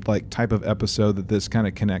parallel like type of episode that this kind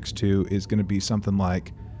of connects to is going to be something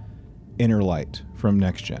like Inner Light from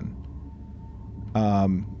Next Gen.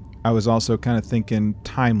 I was also kind of thinking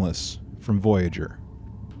Timeless from Voyager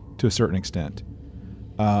to a certain extent.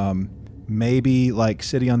 Maybe like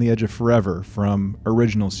City on the Edge of Forever from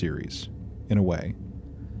original series in a way.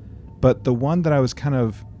 But the one that I was kind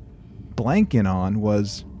of blanking on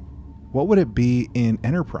was, what would it be in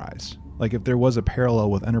Enterprise? Like if there was a parallel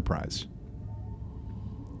with Enterprise.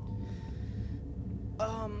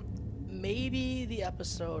 Maybe the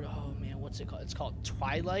episode, oh man, what's it called? It's called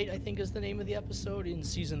Twilight, I think is the name of the episode in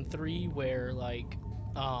season 3, where like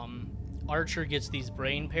Archer gets these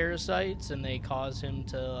brain parasites and they cause him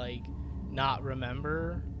to like not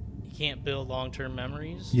remember. He can't build long-term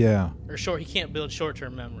memories. Yeah. He can't build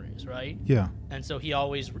short-term memories, right? Yeah. And so he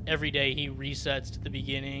always, every day he resets to the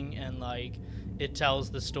beginning, and like it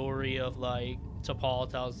tells the story of like, T'Pol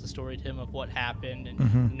tells the story to him of what happened,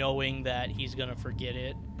 and knowing that he's gonna forget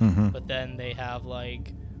it. But then they have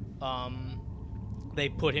like they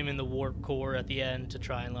put him in the warp core at the end to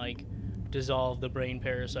try and like dissolve the brain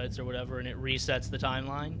parasites or whatever, and it resets the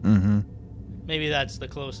timeline. Maybe that's the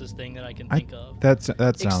closest thing that I can think of. That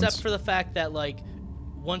sounds. Except for the fact that like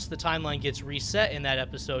once the timeline gets reset in that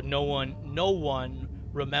episode, no one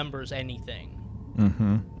remembers anything.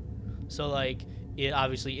 So like it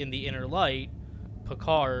obviously in the Inner Light,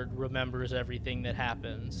 Picard remembers everything that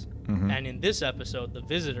happens, and in this episode, the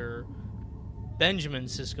Visitor, Benjamin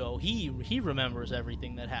Sisko, he remembers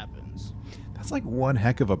everything that happens. That's like one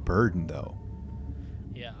heck of a burden, though.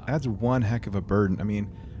 Yeah, that's one heck of a burden. I mean,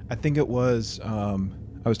 I think it was. I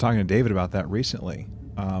was talking to David about that recently,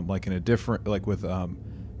 like in a different, like with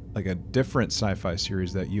like a different sci-fi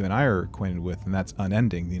series that you and I are acquainted with, and that's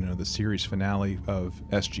Unending. You know, the series finale of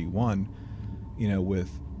SG-1.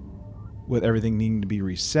 with everything needing to be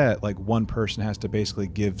reset, like one person has to basically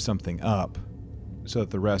give something up so that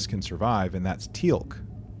the rest can survive, and that's Teal'c.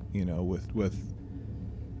 With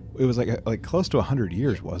it was like close to 100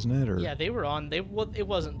 years, wasn't it? Or yeah, they were on. It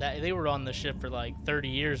wasn't that they were on the ship for like 30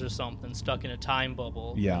 years or something, stuck in a time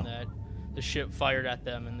bubble. Yeah. And that the ship fired at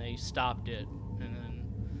them and they stopped it, and then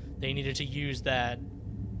they needed to use that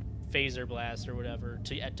phaser blast or whatever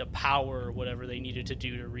to power whatever they needed to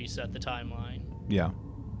do to reset the timeline. Yeah.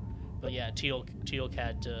 But yeah, Teal'c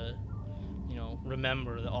had to,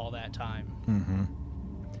 remember all that time. Mm-hmm.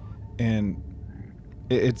 And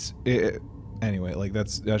anyway, like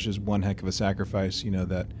that's just one heck of a sacrifice,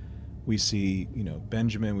 that we see,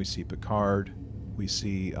 Benjamin, we see Picard, we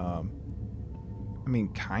see,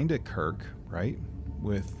 kind of Kirk, right?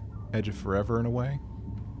 With Edge of Forever in a way.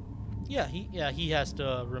 Yeah, he has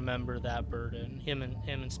to remember that burden. Him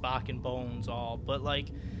and Spock and Bones all. But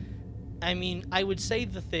I would say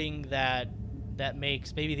the thing that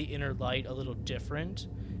makes maybe the Inner Light a little different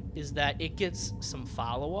is that it gets some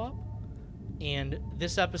follow-up, and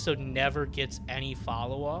this episode never gets any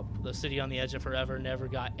follow-up. The City on the Edge of Forever never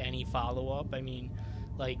got any follow-up.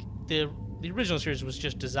 The original series was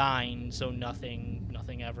just designed so nothing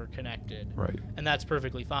ever connected. Right. And that's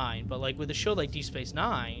perfectly fine. But with a show like Deep Space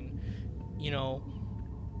Nine,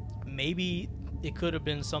 maybe it could have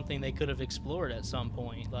been something they could have explored at some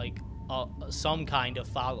point, some kind of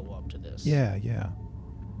follow-up to this. Yeah. That'd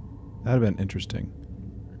have been interesting.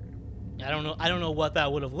 I don't know what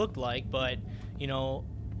that would have looked like, but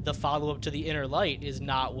the follow-up to the Inner Light is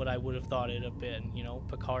not what I would have thought it'd have been.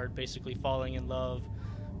 Picard basically falling in love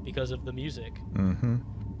because of the music. Mm-hmm.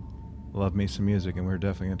 Love me some music, and we're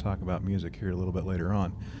definitely going to talk about music here a little bit later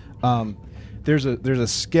on. There's a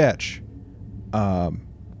sketch.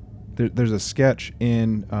 There's a sketch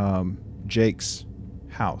in Jake's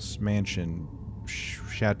house, mansion,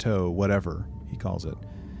 chateau, whatever he calls it,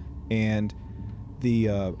 and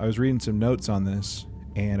I was reading some notes on this,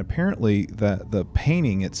 and apparently the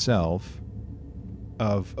painting itself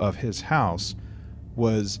of his house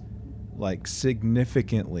was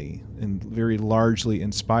significantly and very largely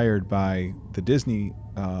inspired by the Disney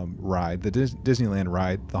ride, the Disneyland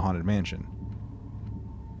ride, the Haunted Mansion,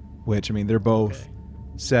 which they're both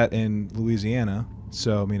set in Louisiana,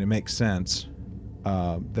 so it makes sense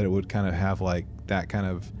that it would kind of have that kind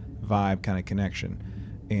of vibe, kind of connection,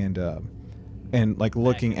 and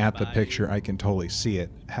looking at the picture, I can totally see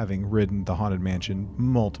it, having ridden the Haunted Mansion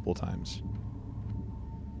multiple times.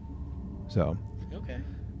 So, okay.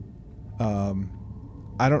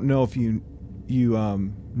 I don't know if you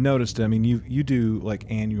noticed. You do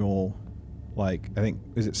annual, I think,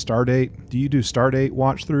 is it Stardate? Do you do Stardate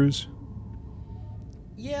watch throughs?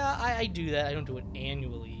 Yeah, I do that. I don't do it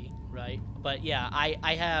annually, right? But yeah, I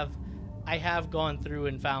have gone through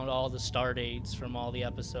and found all the star dates from all the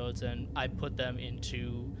episodes, and I put them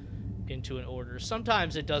into an order.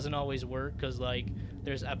 Sometimes it doesn't always work because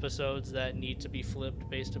there's episodes that need to be flipped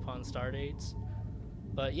based upon star dates.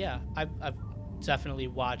 But yeah, I've definitely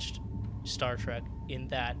watched Star Trek in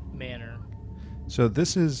that manner. So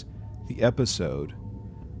this is the episode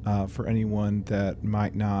for anyone that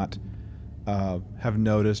might not have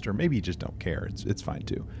noticed, or maybe you just don't care. It's fine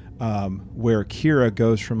too. Where Kira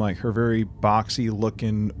goes from her very boxy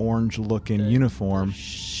looking, orange looking uniform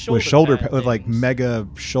with mega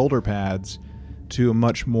shoulder pads to a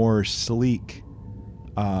much more sleek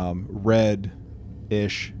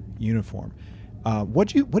red-ish uniform. What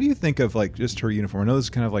do you think of just her uniform? I know this is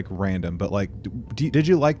kind of random, but did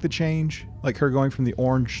you like the change? Her going from the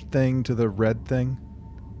orange thing to the red thing?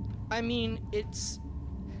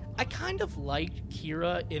 I kind of liked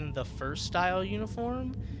Kira in the first style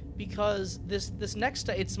uniform because this next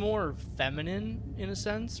it's more feminine in a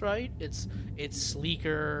sense, right? It's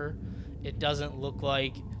sleeker. It doesn't look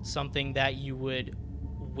like something that you would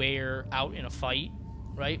wear out in a fight,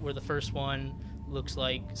 right? Where the first one looks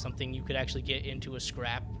like something you could actually get into a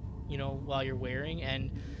scrap, while you're wearing.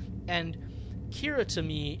 And Kira to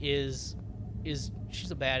me is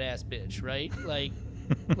she's a badass bitch, right?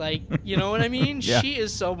 You know what I mean? Yeah. She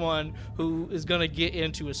is someone who is gonna get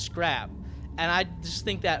into a scrap, and I just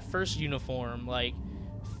think that first uniform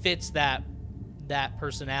fits that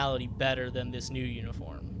personality better than this new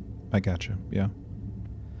uniform. I gotcha. Yeah.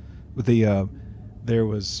 With there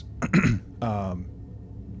was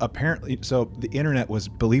apparently, so the internet was,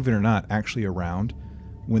 believe it or not, actually around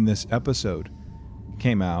when this episode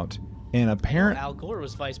came out, and apparently Al Gore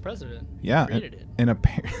was vice president. Yeah, he created it. And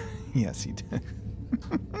apparently, yes, he did.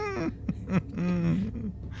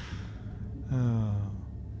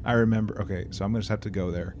 I remember. Okay, so I'm gonna just have to go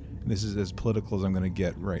there. This is as political as I'm gonna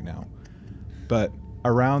get right now. But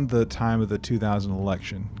around the time of the 2000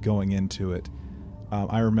 election, going into it,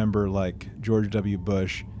 I remember like George W.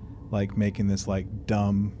 Bush, like making this like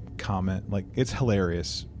dumb comment. Like it's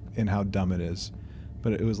hilarious in how dumb it is,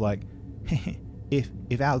 but it was like,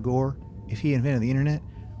 if Al Gore, if he invented the internet,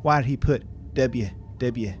 why did he put www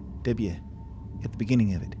at the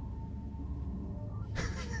beginning of it?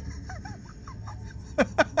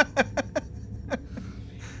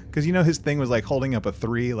 Because his thing was like holding up a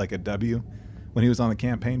 3 like a W when he was on the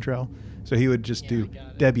campaign trail, so he would just do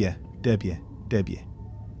W.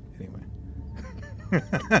 Anyway.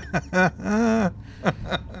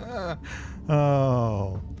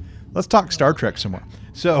 Oh, let's talk Star Trek some more.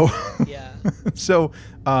 So Yeah.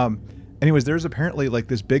 Anyways, there's apparently like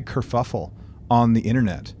this big kerfuffle on the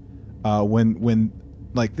internet when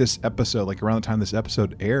like this episode, like around the time this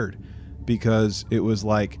episode aired, because it was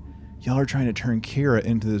like, y'all are trying to turn Kira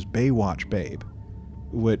into this Baywatch babe,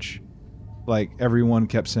 which like everyone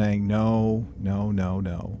kept saying no.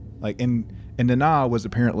 Like and Nana was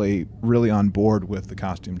apparently really on board with the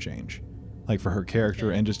costume change, like for her character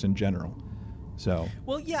and just in general. So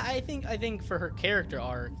well, yeah, I think for her character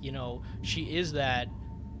arc, she is that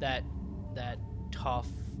tough,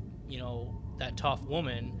 that tough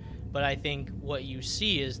woman. But I think what you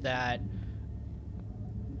see is that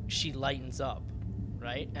she lightens up,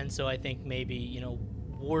 right? And so I think maybe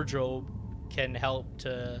wardrobe can help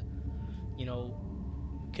to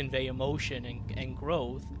convey emotion and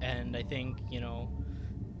growth. And I think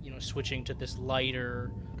switching to this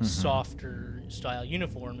lighter, softer style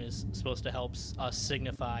uniform is supposed to help us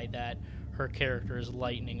signify that her character is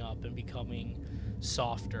lightening up and becoming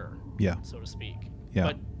softer, so to speak. Yeah.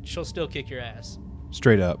 But she'll still kick your ass.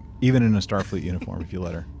 Straight up, even in a Starfleet uniform, if you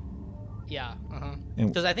let her. Yeah,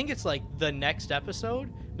 because I think it's like the next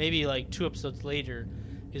episode, maybe like 2 episodes later,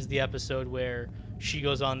 is the episode where she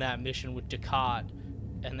goes on that mission with Dukat,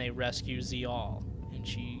 and they rescue Zial, and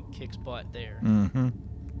she kicks butt there.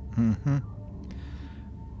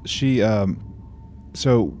 She,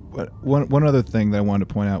 so one other thing that I wanted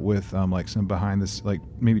to point out with like some behind this, like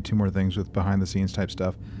maybe 2 more things with behind the scenes type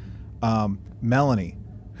stuff. Melanie,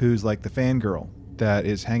 who's like the fangirl that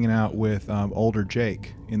is hanging out with older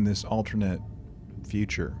Jake in this alternate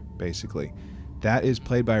future, basically. That is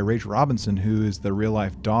played by Rachel Robinson, who is the real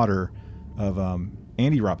life daughter of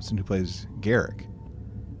Andy Robinson, who plays Garrick.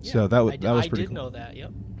 Yeah, so that was pretty cool. I did know that.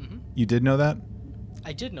 Yep. You did know that?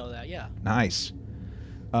 I did know that. Yeah. Nice.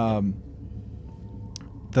 The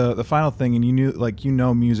final thing,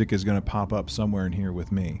 and music is going to pop up somewhere in here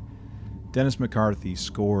with me. Dennis McCarthy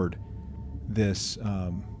scored this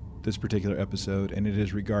this particular episode, and it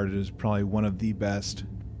is regarded as probably one of the best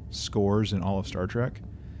scores in all of Star Trek.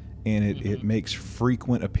 And it makes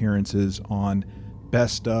frequent appearances on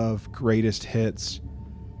best of, greatest hits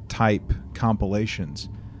type compilations.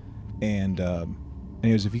 And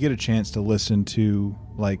anyways, if you get a chance to listen to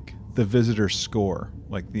like the Visitor score,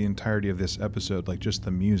 like the entirety of this episode, like just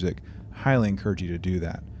the music, highly encourage you to do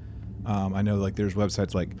that. I know like there's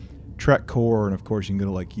websites like TrekCore, and of course you can go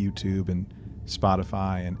to like YouTube and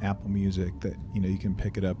Spotify and Apple Music that you can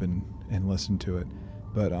pick it up and listen to it.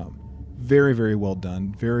 But very, very well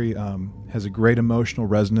done. Very has a great emotional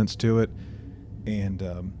resonance to it,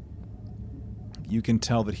 and you can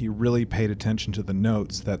tell that he really paid attention to the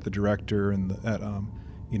notes that the director and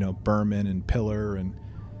Berman and Piller and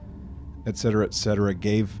et cetera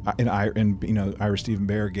gave, and Ira Stephen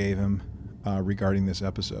Bear gave him regarding this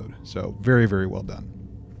episode. So very, very well done.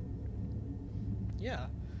 Yeah,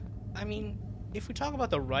 I mean, if we talk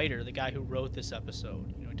about the writer, the guy who wrote this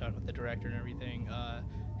episode, we talked about the director and everything.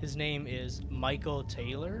 His name is Michael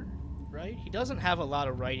Taylor, right? He doesn't have a lot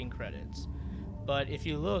of writing credits, but if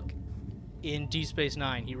you look in Deep Space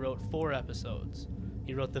Nine, he wrote 4 episodes.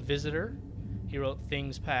 He wrote The Visitor. He wrote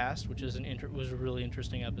Things Past, which is was a really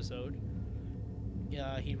interesting episode.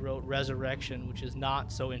 He wrote Resurrection, which is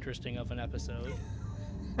not so interesting of an episode.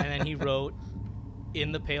 And then he wrote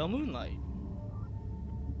In the Pale Moonlight.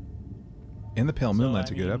 In the Pale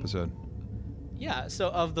Moonlight's a good episode. Yeah, so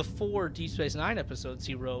of the 4 Deep Space Nine episodes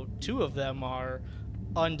he wrote, 2 of them are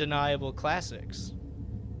undeniable classics.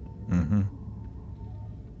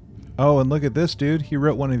 Oh, and look at this, dude. He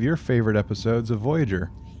wrote one of your favorite episodes of Voyager.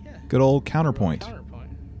 Yeah. Good old Counterpoint.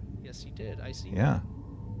 Counterpoint. Yes, he did. I see. Yeah.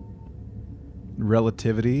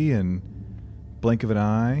 Relativity and Blink of an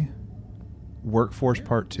Eye. Workforce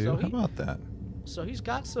Part 2. How about that? So he's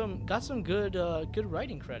got some good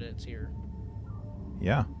writing credits here.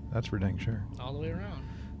 Yeah, that's for dang sure. All the way around.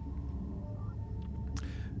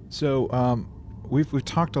 So, we've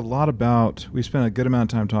talked a lot about. We spent a good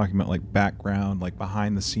amount of time talking about like background, like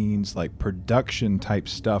behind the scenes, like production type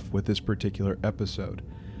stuff with this particular episode.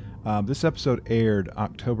 This episode aired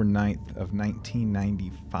October 9th of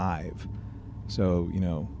 1995. So,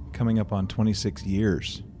 coming up on 26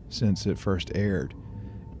 years since it first aired.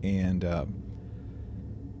 And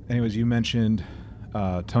anyways, you mentioned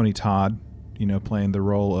Tony Todd, playing the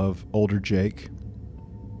role of older Jake.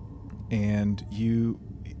 And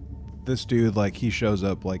this dude, like, he shows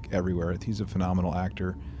up like everywhere. He's a phenomenal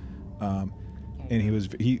actor. And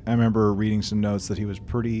I remember reading some notes that he was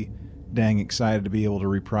pretty dang excited to be able to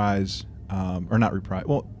reprise,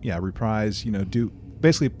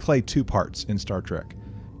 basically play two parts in Star Trek,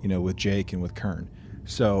 with Jake and with Kern.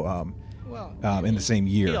 So, in the same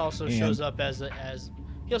year, he also shows up as a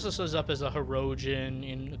Hirogen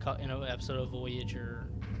in an episode of Voyager.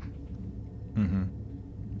 Mm-hmm.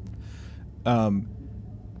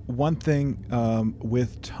 One thing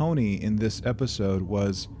with Tony in this episode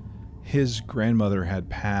was his grandmother had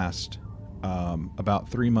passed about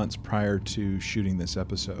 3 months prior to shooting this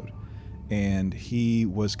episode, and he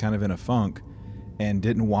was kind of in a funk and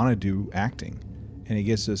didn't want to do acting. And he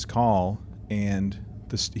gets this call, and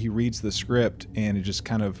he reads the script, and it just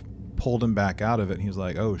kind of pulled him back out of it. And he was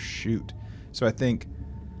like, "Oh shoot!" So I think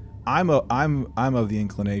I'm of the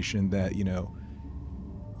inclination that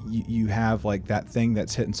you have like that thing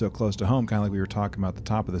that's hitting so close to home, kind of like we were talking about at the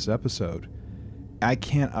top of this episode.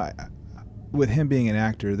 With him being an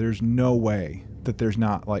actor, there's no way that there's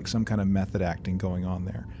not like some kind of method acting going on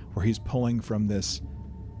there, where he's pulling from this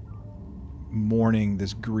mourning,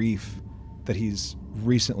 this grief that he's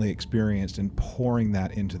recently experienced, and pouring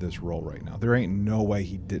that into this role right now. There ain't no way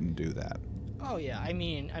he didn't do that. Oh yeah, I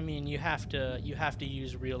mean, you have to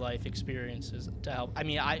use real life experiences to help. I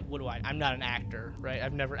mean, I'm not an actor, right?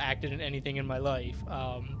 I've never acted in anything in my life.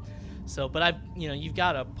 But you've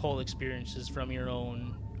got to pull experiences from your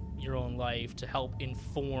own life to help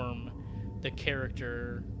inform the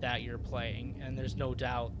character that you're playing. And there's no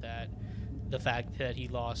doubt that the fact that he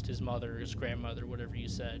lost his mother, his grandmother, whatever you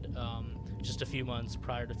said, just a few months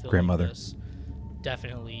prior to filming this,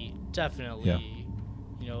 definitely. Yeah.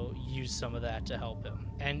 Use some of that to help him.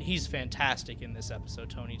 And he's fantastic in this episode,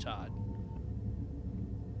 Tony Todd.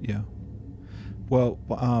 Yeah. Well,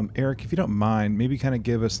 Eric, if you don't mind, maybe kind of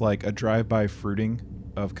give us like a drive-by fruiting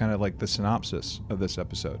of kind of like the synopsis of this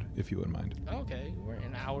episode, if you wouldn't mind. Okay, we're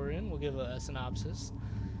an hour in. We'll give a synopsis.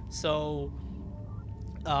 So,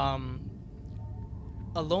 a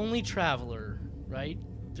lonely traveler, right,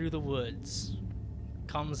 through the woods,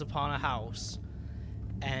 comes upon a house,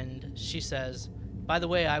 and she says, "By the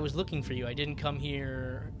way, I was looking for you. I didn't come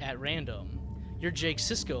here at random. You're Jake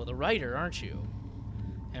Sisko, the writer, aren't you?"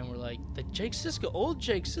 And we're like, "The Jake Sisko, old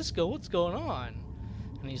Jake Sisko, what's going on?"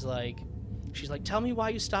 And she's like, "Tell me why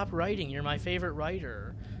you stopped writing. You're my favorite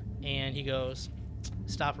writer." And he goes,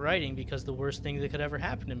 "Stop writing because the worst thing that could ever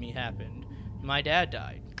happen to me happened. My dad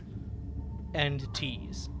died." End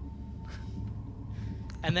tease.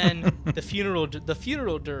 And then the funeral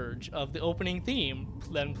dirge of the opening theme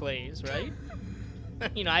then plays, right?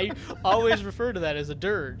 I always refer to that as a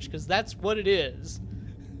dirge because that's what it is.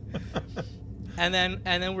 And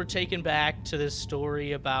then we're taken back to this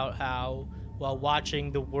story about how, while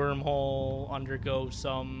watching the wormhole undergo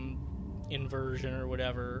some inversion or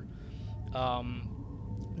whatever,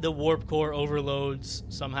 the warp core overloads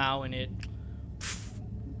somehow, and it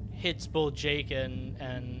hits both Jake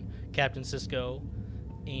and Captain Sisko,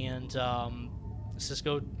 and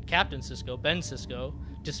Captain Sisko, Ben Sisko,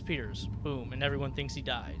 disappears. Boom, and everyone thinks he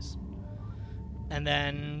dies. And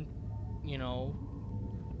then,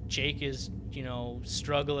 Jake is,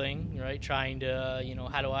 struggling, right, trying to,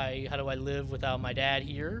 how do I live without my dad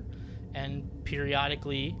here? And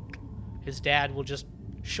periodically, his dad will just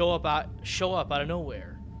show up out of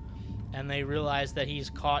nowhere, and they realize that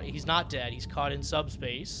he's not dead. He's caught in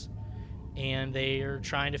subspace, and they are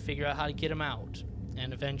trying to figure out how to get him out.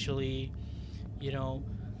 And eventually,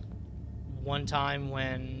 one time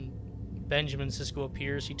when Benjamin Sisko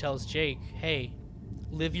appears, he tells Jake, "Hey,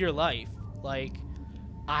 live your life. Like,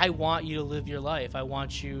 I want you to live your life. I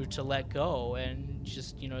want you to let go and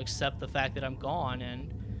just, accept the fact that I'm gone."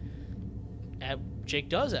 And Jake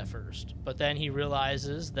does at first, but then he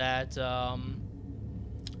realizes that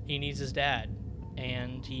he needs his dad,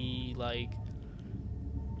 and he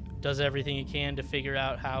does everything he can to figure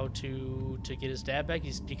out how to get his dad back.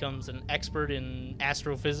 He becomes an expert in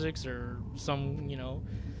astrophysics or some,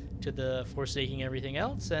 to the forsaking everything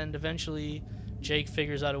else, and eventually Jake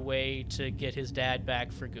figures out a way to get his dad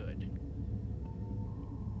back for good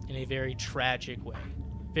in a very tragic way,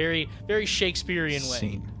 very very Shakespearean way.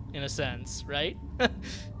 Scene. in a sense, right?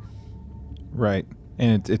 Right.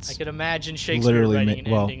 And it's I could imagine Shakespeare literally writing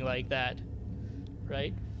an ending like that,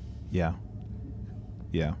 right? Yeah.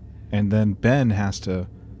 Yeah. And then Ben has to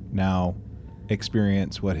now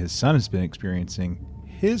experience what his son has been experiencing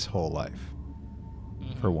his whole life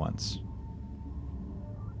for once.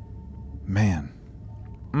 Man.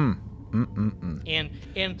 And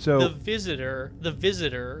So, the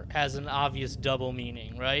visitor has an obvious double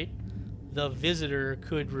meaning, right? The visitor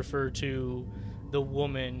could refer to the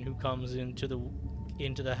woman who comes into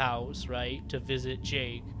the house, right, to visit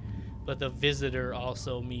Jake, but the visitor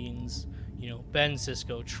also means, Ben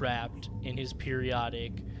Sisko trapped in his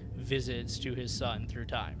periodic visits to his son through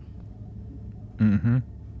time.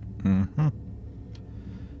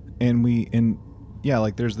 And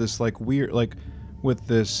like there's this like weird, like with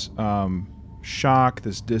this shock,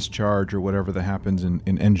 this discharge or whatever that happens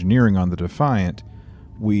in engineering on the Defiant,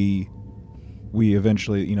 we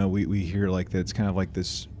eventually, we hear like that it's kind of like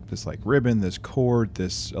this like ribbon, this cord,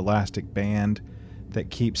 this elastic band that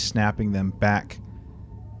keeps snapping them back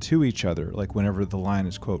to each other, like whenever the line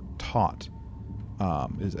is quote taut, I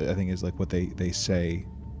think is like what they say.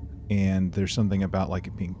 And there's something about like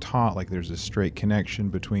it being taut, like there's a straight connection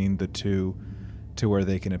between the two to where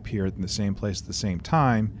they can appear in the same place at the same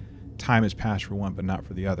time. Time has passed for one but not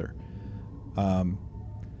for the other.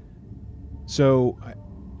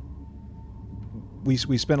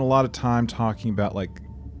 We spent a lot of time talking about like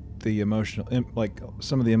the emotional, like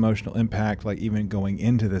some of the emotional impact, like even going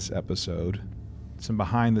into this episode, some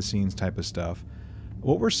behind the scenes type of stuff.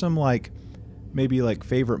 What were some like maybe like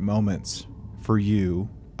favorite moments for you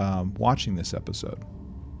watching this episode?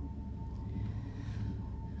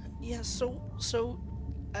 Yeah, so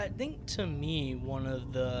I think to me one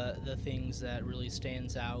of the things that really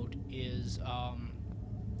stands out is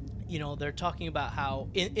they're talking about how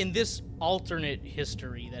in this alternate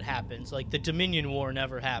history that happens, like the Dominion War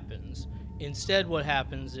never happens. Instead, what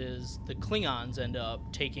happens is the Klingons end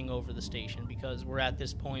up taking over the station, because we're at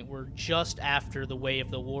this point, we're just after the Way of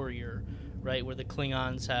the Warrior, right, where the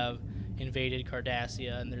Klingons have invaded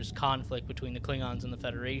Cardassia and there's conflict between the Klingons and the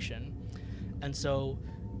Federation. And so,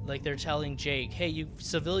 like, they're telling Jake, hey, you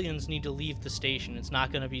civilians need to leave the station. It's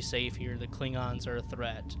not going to be safe here. The Klingons are a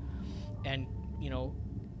threat. And,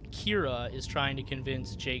 Kira is trying to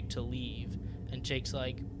convince Jake to leave. And Jake's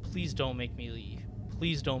like, please don't make me leave.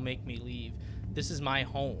 Please don't make me leave. This is my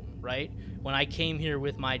home, right? When I came here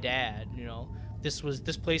with my dad, this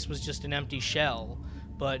place was just an empty shell,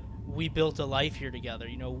 but we built a life here together.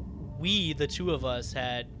 We, the two of us,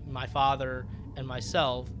 had my father and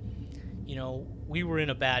myself, we were in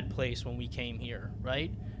a bad place when we came here,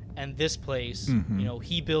 right? And this place,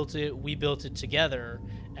 he built it, we built it together,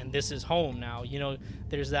 and this is home now.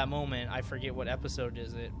 There's that moment, I forget what episode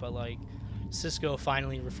is it, but like Sisko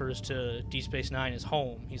finally refers to Deep Space Nine as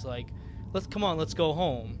home. He's like, let's go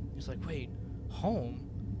home. He's like, wait, home?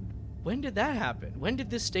 When did that happen? When did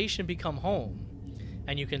this station become home?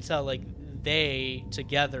 And you can tell, like, they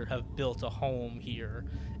together have built a home here.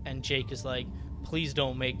 And Jake is like, please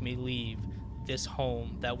don't make me leave this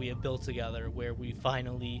home that we have built together, where we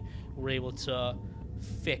finally were able to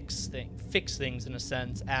fix things in a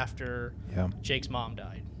sense after Jake's mom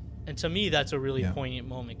died. And to me, that's a really poignant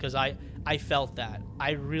moment, because I felt that.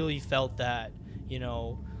 I really felt that,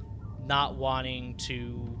 not wanting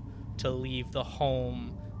to leave the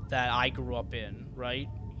home that I grew up in, right?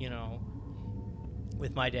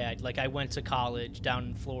 With my dad. Like, I went to college down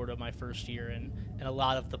in Florida my first year, and a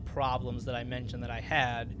lot of the problems that I mentioned that I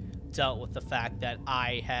had dealt with the fact that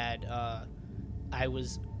I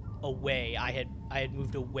was away. I had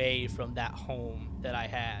moved away from that home that I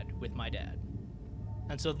had with my dad.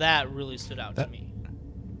 And so that really stood out to me.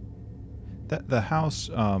 The house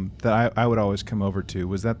that I would always come over to,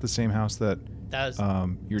 was that the same house that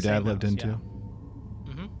your dad lived into? Yeah.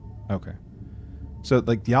 Mm-hmm. Okay. So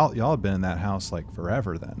like y'all had been in that house like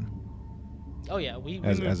forever then. Oh yeah, we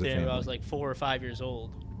moved there when I was like 4 or 5 years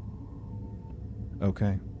old.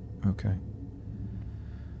 Okay.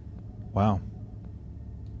 Wow.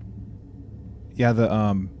 Yeah,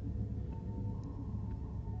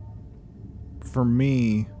 for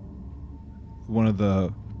me, one of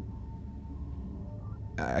the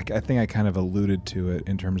I think I kind of alluded to it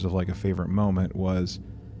in terms of like a favorite moment was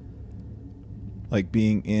like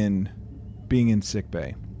being in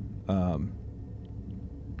sickbay, and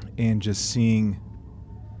just seeing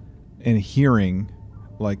and hearing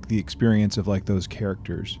like the experience of like those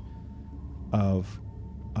characters of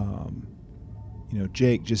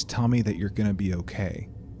Jake, just tell me that you're gonna be okay.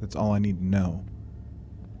 That's all I need to know.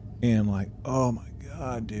 And I'm like, oh my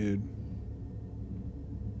god, dude.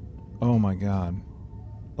 Oh my god.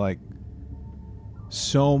 Like,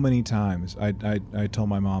 so many times I told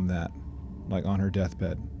my mom that, like, on her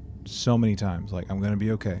deathbed, so many times, like, I'm gonna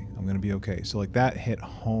be okay, I'm gonna be okay. So like that hit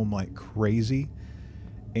home like crazy.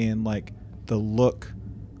 And like the look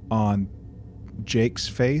on Jake's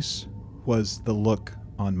face was the look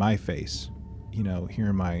on my face, you know,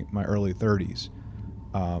 here in my early 30s,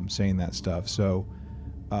 saying that stuff. So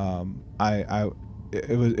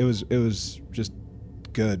it was just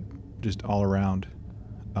good, just all around.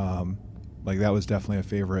 Like that was definitely a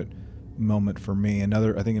favorite moment for me.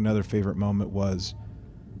 I think another favorite moment was,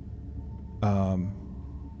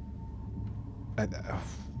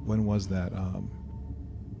 when was that?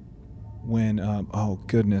 When oh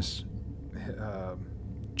goodness,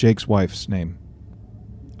 Jake's wife's name.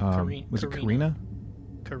 Was it Karina?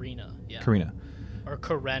 Karina, yeah. Karina. Or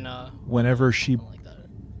Karena. Whenever she, like that.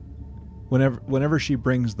 whenever she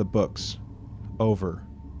brings the books over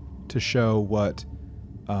to show what,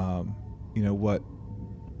 what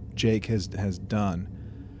Jake has done.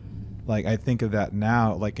 Like, I think of that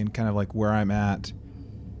now, like in kind of like where I'm at,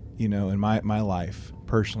 you know, in my life,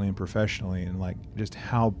 personally and professionally, and like just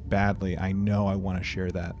how badly I know I want to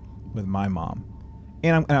share that with my mom,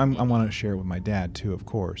 and I want to share it with my dad too, of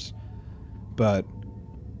course. But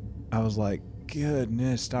I was like,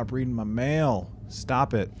 goodness, stop reading my mail,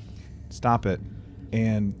 stop it,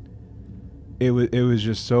 and it was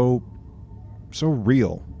just so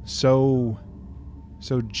real, so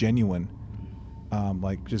genuine,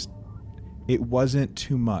 like just. It wasn't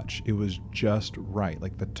too much. It was just right.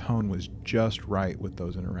 Like the tone was just right with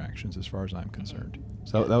those interactions, as far as I'm concerned.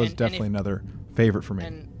 So that was definitely another favorite for me.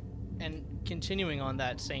 And continuing on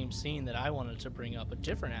that same scene, that I wanted to bring up a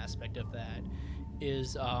different aspect of that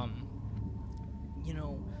is,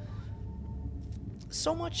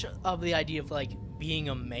 so much of the idea of like being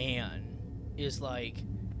a man is like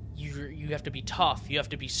you have to be tough, you have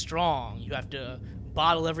to be strong, you have to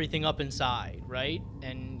bottle everything up inside, right?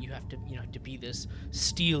 And you have to, to be this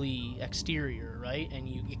steely exterior, right? And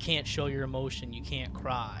you can't show your emotion, you can't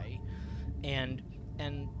cry. And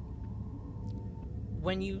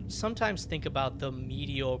when you sometimes think about the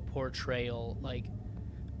media portrayal, like,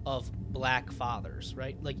 of black fathers,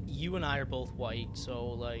 right? Like, you and I are both white, so,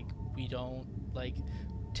 like, we don't, like,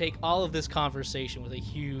 take all of this conversation with a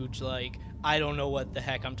huge, like, I don't know what the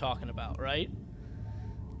heck I'm talking about, right?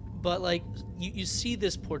 But, like, you see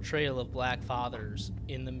this portrayal of black fathers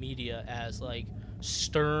in the media as, like,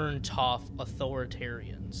 stern, tough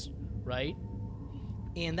authoritarians, right?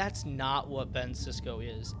 And that's not what Ben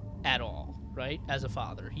Sisko is at all, right? As a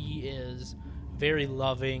father. He is very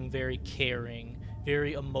loving, very caring,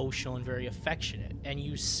 very emotional, and very affectionate. And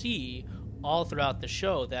you see all throughout the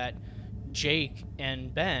show that Jake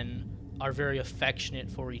and Ben are very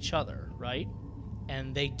affectionate for each other, right?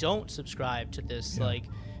 And they don't subscribe to this, like,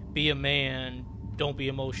 be a man, don't be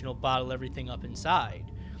emotional, bottle everything up inside.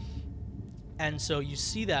 And so you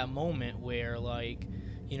see that moment where, like,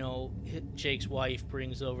 Jake's wife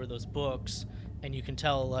brings over those books, and you can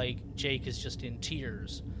tell, like, Jake is just in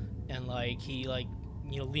tears, and, like, he, like,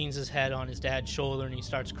 leans his head on his dad's shoulder and he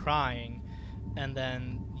starts crying. And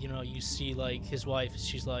then, you see, like, his wife,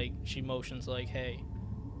 she motions like, hey,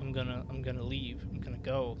 I'm gonna leave, I'm gonna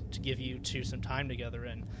go to give you two some time together.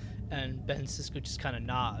 And Ben Sisko just kind of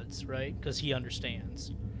nods, right? Because he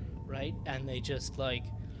understands, right? And they just, like,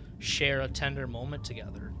 share a tender moment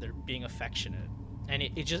together. They're being affectionate. And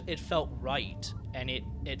it felt right. And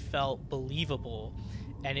it felt believable.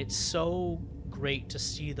 And it's so great to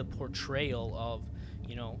see the portrayal of,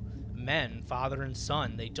 men, father and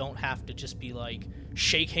son. They don't have to just be like,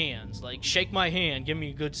 shake hands. Like, shake my hand, give me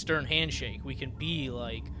a good stern handshake. We can be,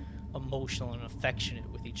 like, emotional and affectionate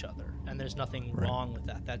with each other, and there's nothing wrong with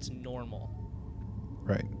that. That's normal.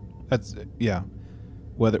 Right. That's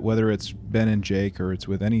whether it's Ben and Jake or it's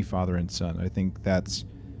with any father and son, I think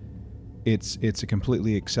it's a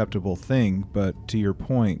completely acceptable thing. But to your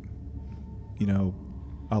point,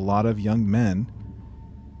 a lot of young men,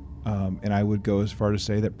 and I would go as far to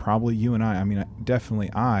say that probably you and I mean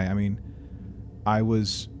definitely I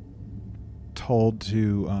was told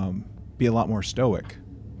to be a lot more stoic.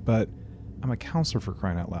 But I'm a counselor, for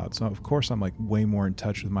crying out loud. So of course I'm like way more in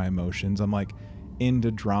touch with my emotions. I'm like into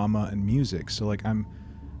drama and music. So like I'm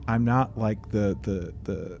not like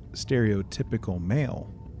the stereotypical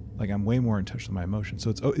male. Like I'm way more in touch with my emotions. So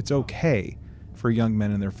it's okay for young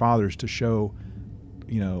men and their fathers to show,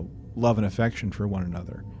 love and affection for one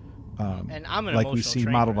another. And I'm an like emotional we see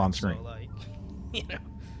train modeled wreck, on screen. So, like,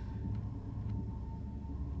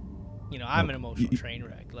 I'm an emotional train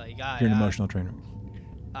wreck. Like you're an emotional train wreck.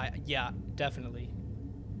 Yeah, definitely.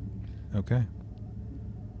 Okay.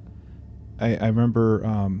 I remember.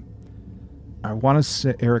 I want to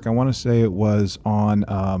say, Eric. I want to say it was on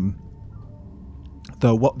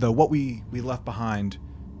the what we left behind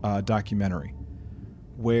documentary,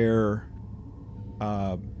 where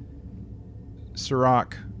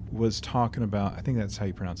Sirach was talking about. I think that's how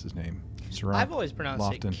you pronounce his name. Sirach. I've always pronounced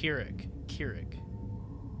Lofton. it Kirik.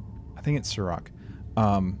 I think it's Sirach.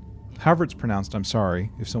 However it's pronounced, I'm sorry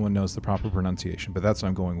if someone knows the proper pronunciation, but that's what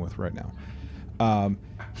I'm going with right now.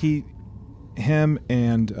 Him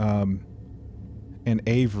and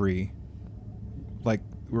Avery, like,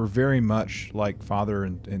 were very much like father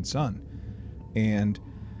and son. And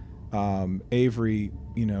Avery,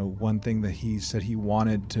 one thing that he said he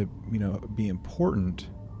wanted to, be important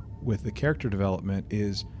with the character development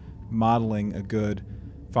is modeling a good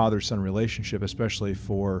father-son relationship, especially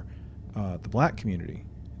for the black community,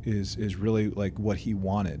 is really like what he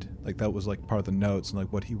wanted. Like, that was like part of the notes, and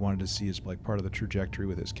like what he wanted to see as like part of the trajectory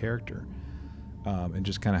with his character, and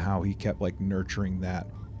just kind of how he kept like nurturing that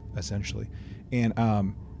essentially. And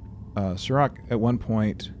Sirach at one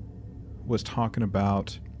point was talking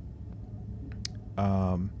about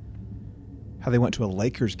how they went to a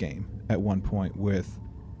Lakers game at one point with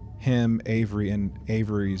him, Avery, and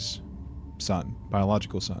Avery's son,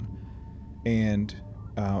 biological son. And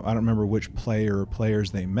I don't remember which player or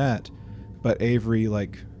players they met, but Avery,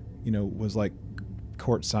 was like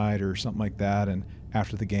courtside or something like that. And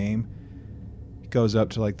after the game, he goes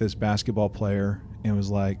up to like this basketball player and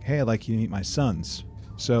was like, "Hey, I'd like you to meet my sons."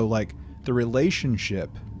 So like the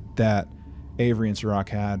relationship that Avery and Sirach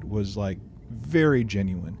had was like very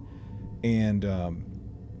genuine. And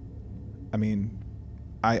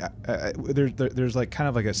there's like kind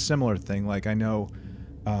of like a similar thing. Like, I know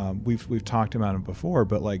we've talked about him before,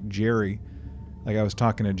 but like Jerry, like I was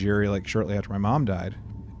talking to Jerry like shortly after my mom died,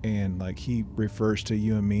 and like he refers to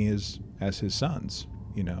you and me as his sons.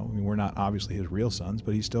 We're not obviously his real sons,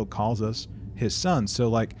 but he still calls us his sons. So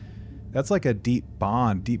like that's like a deep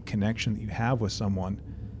bond, deep connection that you have with someone,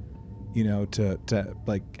 to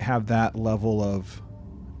like have that level of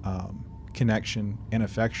connection and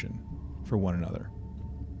affection for one another.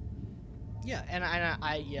 Yeah, and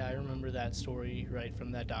I remember that story right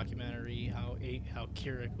from that documentary. How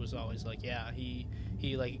Kirik was always like, he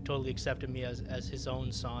like totally accepted me as his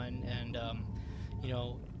own son, and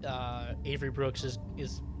Avery Brooks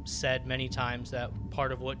is said many times that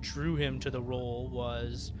part of what drew him to the role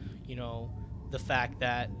was the fact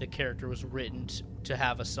that the character was written to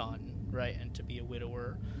have a son, right, and to be a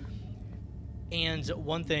widower. And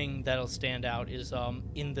one thing that'll stand out is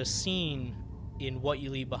in the scene in What You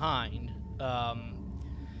Leave Behind,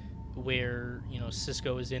 where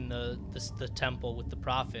Sisko is in the temple with the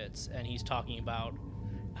prophets, and he's talking about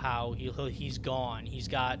how he's gone. He's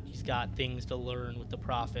got things to learn with the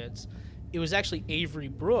prophets. It was actually Avery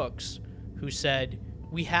Brooks who said,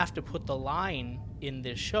 "We have to put the line in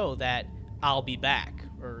this show that I'll be back,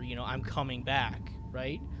 or I'm coming back,"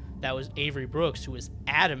 right? That was Avery Brooks who was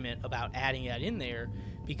adamant about adding that in there,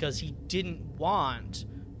 because he didn't want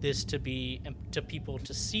this to people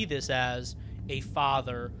to see this as a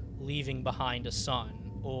father leaving behind a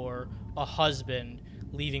son, or a husband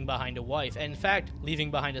leaving behind a wife, and in fact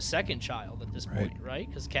leaving behind a second child at this point, right?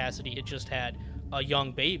 Because Cassidy had just had a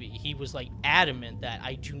young baby. He was like adamant that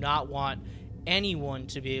I do not want anyone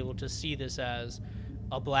to be able to see this as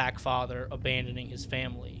a black father abandoning his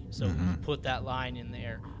family. So he put that line in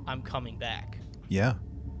there, "I'm coming back." Yeah.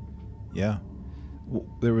 Well,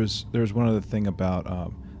 there was one other thing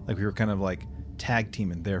about like we were kind of like tag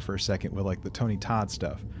teaming there for a second with like the Tony Todd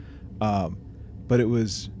stuff, but it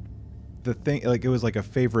was the thing, like it was like a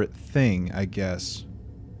favorite thing, I guess,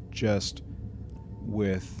 just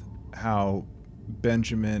with how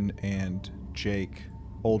Benjamin and Jake,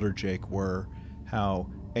 older Jake, were, how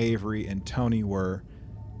Avery and Tony were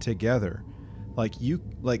together. Like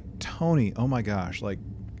Tony, oh my gosh, like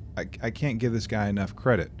I can't give this guy enough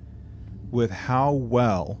credit with how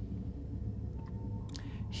well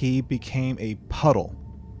he became a puddle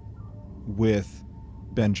with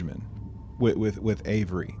Benjamin, with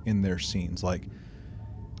Avery in their scenes. Like,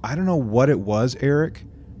 I don't know what it was, Eric,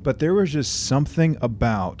 but there was just something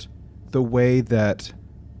about the way that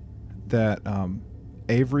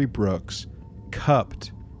Avery Brooks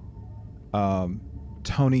cupped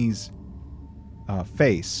Tony's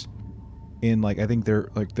face in, like, I think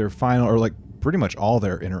their final, or like pretty much all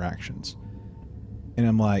their interactions. And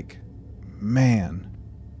I'm like, man,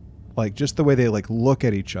 like just the way they like look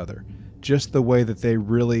at each other, just the way that they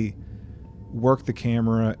really work the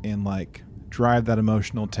camera and like drive that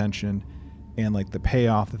emotional tension, and like the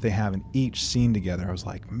payoff that they have in each scene together. I was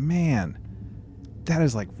like, man, that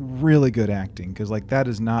is like really good acting, because like that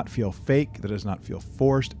does not feel fake, that does not feel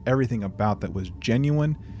forced. Everything about that was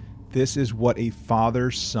genuine. This is what a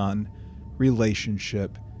father-son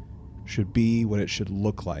relationship should be, what it should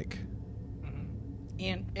look like.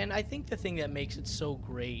 And I think the thing that makes it so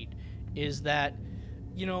great is that,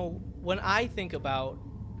 you know, when I think about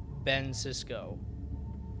Ben Sisko,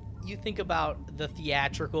 you think about the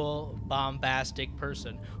theatrical, bombastic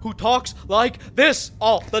person who talks like this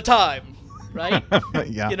all the time, right?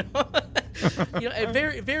 Yeah. You know,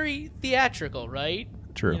 very, very theatrical, right?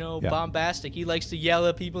 True. You know, Yeah. bombastic. He likes to yell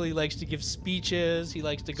at people. He likes to give speeches. He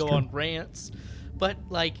likes to go on rants. But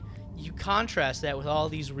like, you contrast that with all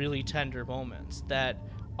these really tender moments that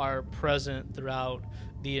are present throughout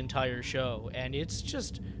the entire show, and it's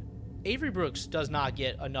just, Avery Brooks does not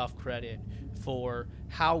get enough credit for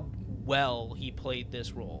how well he played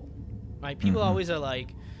this role. Right? People always are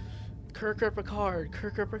like, Kirk or Picard,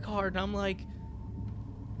 and I'm like,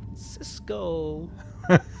 Sisko.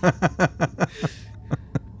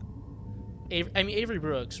 Avery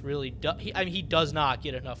Brooks really does. He does not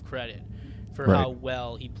get enough credit for Right. how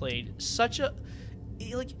well he played it's such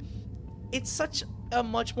a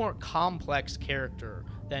much more complex character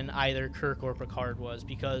than either Kirk or Picard was,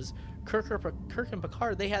 because Kirk and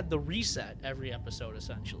Picard, they had the reset every episode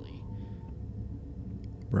essentially.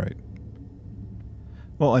 Right.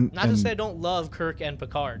 Well, and Not to say I don't love Kirk and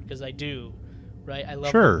Picard, because I do, right? I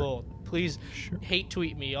love Sure. them both. Please Sure. hate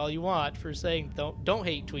tweet me all you want for saying don't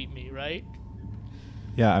hate tweet me, right?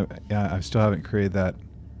 Yeah, I still haven't created that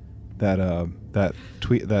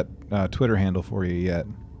Twitter handle for you yet.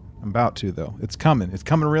 I'm about to, though. It's coming. It's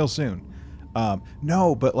coming real soon.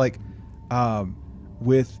 No, but like, to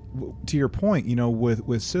your point, you know, with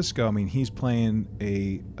Sisko, I mean, he's playing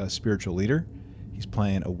a spiritual leader. He's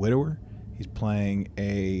playing a widower. He's playing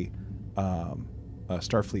a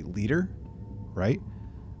Starfleet leader, right?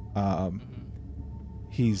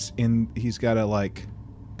 He's got to like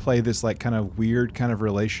play this like kind of weird kind of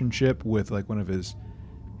relationship with like one of his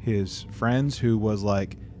friends who was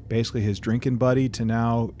like basically his drinking buddy, to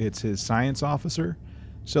now it's his science officer.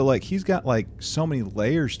 So like he's got like so many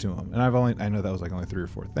layers to him, and I know that was like only 3 or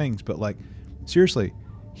 4 things, but like seriously,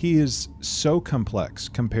 he is so complex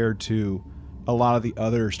compared to a lot of the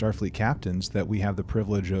other Starfleet captains that we have the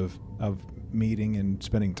privilege of meeting and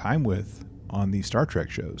spending time with on these Star Trek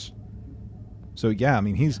shows. So yeah, I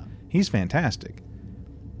mean he's fantastic.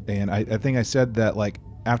 And I think I said that like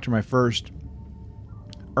after my first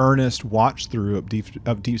earnest watch through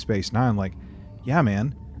of Deep Space Nine, like, yeah,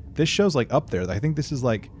 man, this show's like up there. I think this is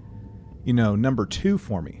like, you know, number 2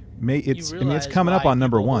 for me. It's coming up on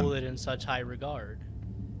number 1. Hold it in such high regard.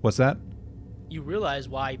 What's that? You realize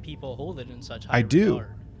why people hold it in such high I do.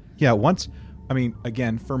 regard. Yeah,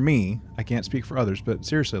 again, for me, I can't speak for others, but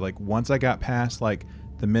seriously, like once I got past like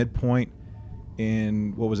the midpoint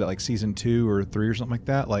in, what was it, like season 2 or 3 or something like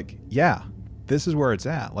that, like, yeah, this is where it's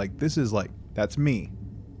at. Like, this is like, that's me.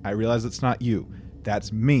 I realize it's not you.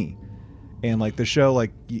 That's me. And like the show,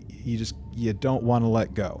 like you don't want to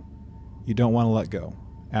let go. You don't want to let go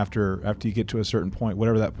after you get to a certain point,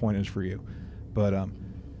 whatever that point is for you. But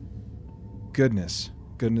goodness.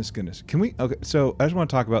 Can we? Okay, so I just want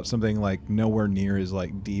to talk about something like nowhere near as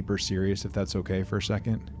like deep or serious, if that's okay for a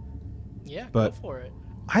second. Yeah, but go for it.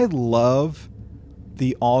 I love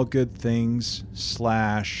the All Good Things /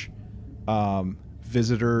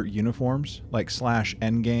 visitor uniforms, like /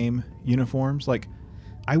 Endgame uniforms. Like,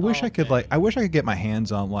 I wish I could get my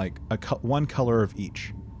hands on like one color of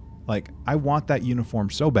each. Like, I want that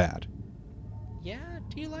uniform so bad. Yeah,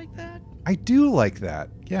 do you like that? I do like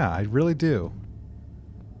that. Yeah, I really do.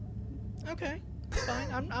 Okay,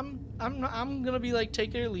 fine. I'm gonna be like,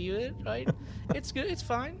 take it or leave it, right? It's good. It's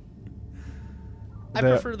fine. I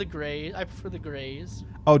prefer the grays.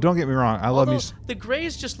 Oh, don't get me wrong. I love me. The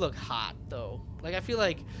grays just look hot, though. Like, I feel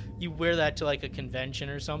like you wear that to like a convention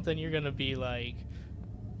or something, you're gonna be like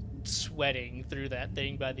sweating through that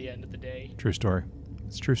thing by the end of the day. True story.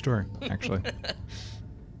 It's a true story, actually.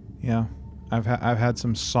 Yeah, I've had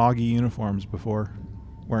some soggy uniforms before,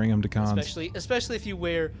 wearing them to cons. Especially if you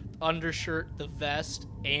wear undershirt, the vest,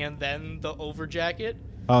 and then the over jacket.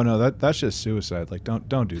 Oh no, that's just suicide. Like, don't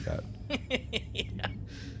do that. Yeah.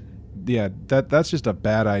 Yeah, that's just a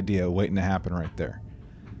bad idea waiting to happen right there.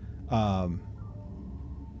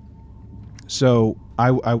 So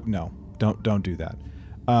I no, don't do that.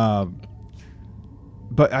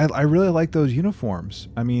 But I really like those uniforms.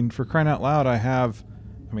 I mean, for crying out loud, the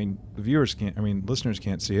listeners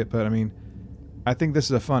can't see it, but I mean, I think this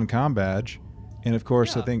is a fun comm badge. And of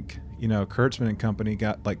course, Yeah. I think, you know, Kurtzman and company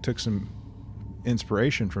took some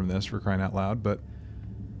inspiration from this, for crying out loud. But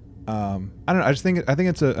I don't know. I think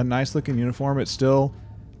it's a nice looking uniform. It's still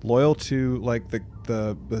loyal to like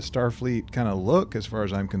the Starfleet kind of look, as far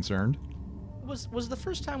as I'm concerned. Was the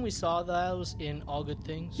first time we saw those in All Good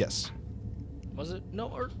Things? Yes. Was it? No,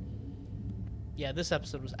 or yeah, this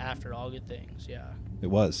episode was after All Good Things. Yeah. It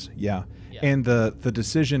was, yeah. Yeah. And the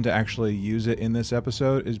decision to actually use it in this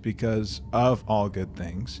episode is because of All Good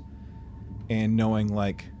Things, and knowing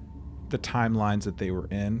like the timelines that they were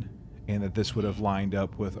in, and that this would have lined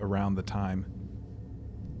up with around the time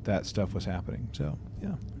that stuff was happening. So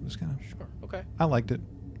yeah, it was kind of Sure. Okay. I liked it.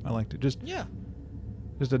 Just Yeah.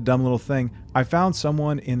 just a dumb little thing. I found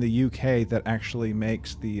someone in the UK that actually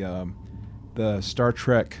makes the Star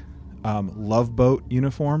Trek Love Boat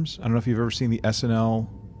uniforms. I don't know if you've ever seen the SNL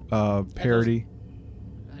parody.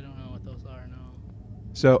 I don't know what those are. No.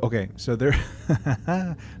 So they're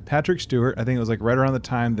Patrick Stewart. I think it was like right around the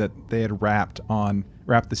time that they had wrapped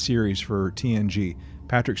the series for TNG.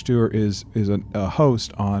 Patrick Stewart is a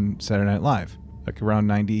host on Saturday Night Live, like around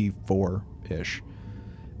 94 ish.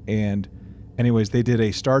 And anyways, they did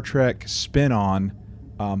a Star Trek spin on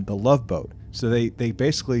the Love Boat. So they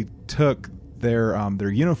basically took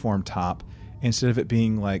their uniform top, instead of it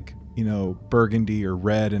being like, you know, burgundy or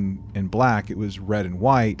red and black, it was red and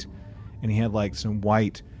white, and he had like some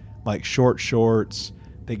white like short shorts.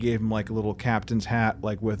 They gave him like a little captain's hat,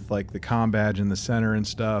 like with like the comm badge in the center and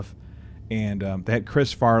stuff. And they had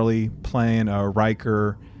Chris Farley playing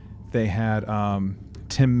Riker. They had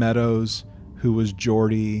Tim Meadows, who was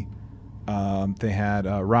Geordi. They had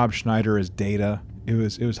Rob Schneider as Data. It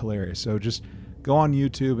was hilarious. So just go on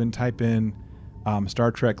YouTube and type in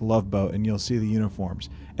Star Trek Love Boat, and you'll see the uniforms.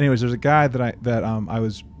 Anyways, there's a guy that I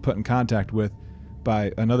was put in contact with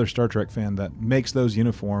by another Star Trek fan that makes those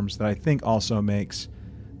uniforms, that I think also makes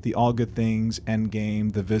the All Good Things,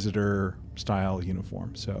 Endgame, The Visitor style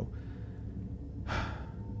uniform. So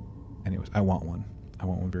anyways, I want one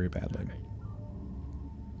very badly.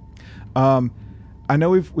 I know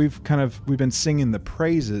we've been singing the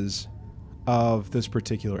praises of this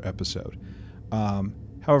particular episode.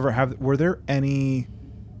 However, were there any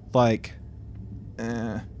like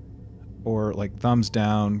or like thumbs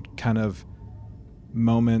down kind of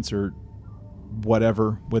moments or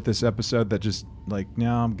whatever with this episode that just like,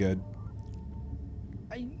 no, I'm good?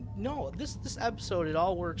 No, this episode, it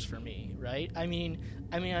all works for me, right? I mean,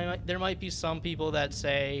 there might be some people that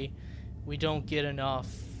say we don't get enough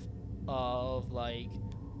of like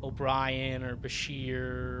O'Brien or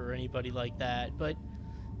Bashir or anybody like that, but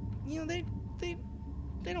you know, they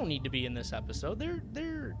don't need to be in this episode.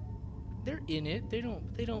 They're in it. They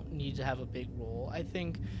don't need to have a big role. I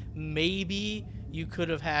think maybe you could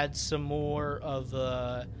have had some more of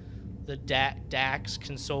the Dax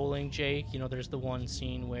consoling Jake. You know, there's the one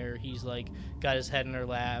scene where he's like got his head in her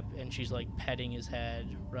lap and she's like petting his head,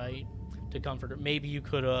 right, to comfort her. Maybe you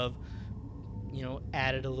could have, you know,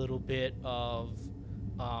 added a little bit of,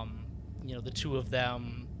 you know, the two of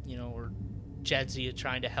them, you know, or Jadzia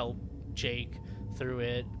trying to help Jake through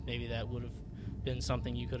it. Maybe that would have been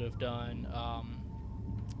something you could have done.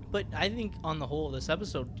 But I think on the whole, this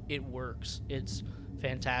episode, it works. It's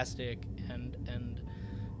fantastic, and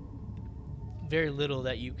very little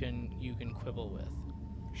that you can quibble with.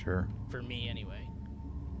 Sure. For me, anyway.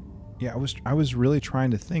 Yeah, I was really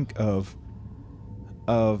trying to think of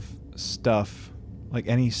stuff, like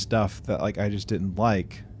any stuff that like I just didn't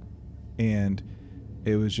like, and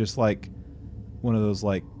it was just like one of those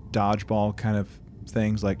like dodgeball kind of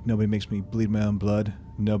things, like nobody makes me bleed my own blood.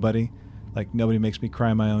 Nobody. Like nobody makes me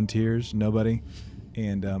cry my own tears. Nobody.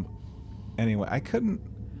 And anyway, I couldn't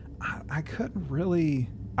really.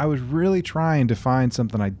 I was really trying to find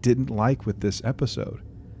something I didn't like with this episode.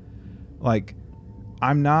 Like,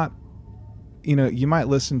 I'm not, you know, you might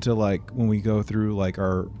listen to like when we go through like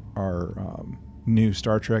our new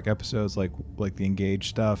Star Trek episodes, like the Engage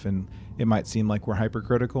stuff, and it might seem like we're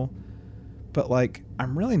hypercritical, but like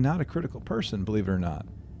I'm really not a critical person, believe it or not.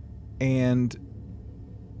 And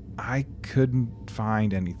I couldn't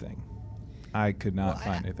find anything. I could not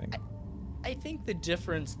find anything. I think the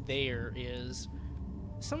difference there is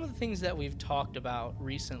some of the things that we've talked about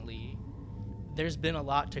recently, there's been a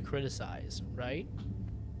lot to criticize, right?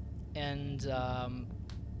 And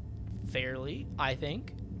fairly, I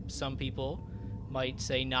think. Some people might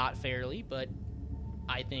say not fairly, but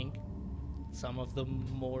I think some of the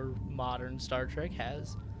more modern Star Trek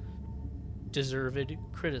has deserved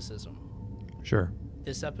criticism. Sure.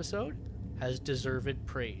 This episode has deserved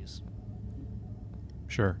praise.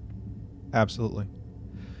 Sure. Absolutely.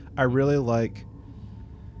 I really like...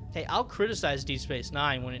 Hey, I'll criticize Deep Space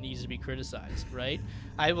Nine when it needs to be criticized, right?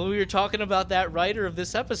 We were talking about that writer of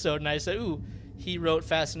this episode, and I said, ooh, he wrote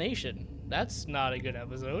Fascination. That's not a good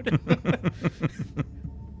episode.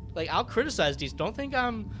 Like, I'll criticize these. Don't think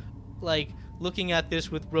I'm, like, looking at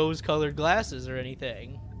this with rose-colored glasses or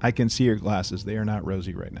anything. I can see your glasses. They are not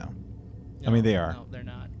rosy right now. No, I mean, they are. No, they're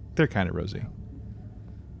not. They're kind of rosy.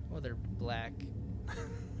 Well, they're black.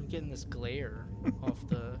 I'm getting this glare off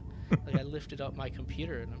the... Like, I lifted up my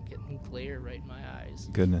computer, and I'm getting glare right in my eyes.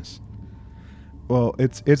 Goodness. Well,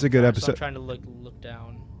 it's a good episode. So I'm trying to look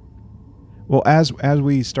down. Well, as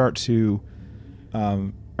we start to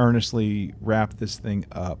earnestly wrap this thing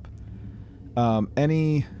up,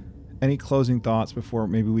 any closing thoughts before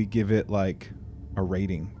maybe we give it like a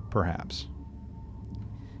rating, perhaps?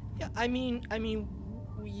 Yeah, I mean,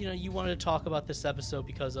 you know, you wanted to talk about this episode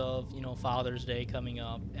because of, you know, Father's Day coming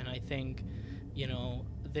up, and I think, you know,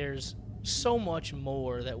 there's so much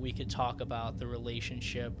more that we could talk about the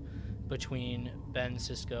relationship between Ben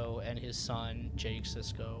Sisko and his son Jake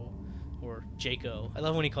Sisko, or Jaco. I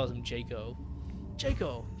love when he calls him Jaco.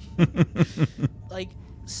 Like,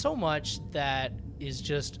 so much that is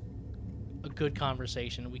just a good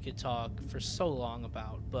conversation we could talk for so long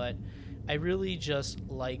about, but I really just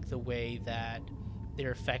like the way that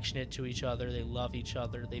they're affectionate to each other, they love each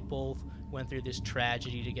other, they both went through this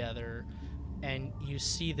tragedy together, and you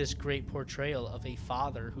see this great portrayal of a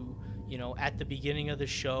father who, you know, at the beginning of the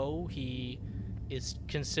show, he is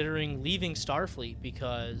considering leaving Starfleet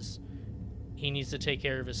because he needs to take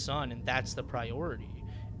care of his son, and that's the priority.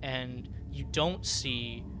 And you don't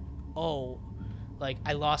see, oh, like,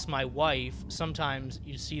 I lost my wife. Sometimes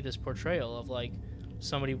you see this portrayal of, like,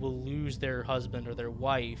 somebody will lose their husband or their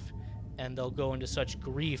wife, and they'll go into such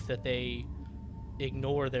grief that they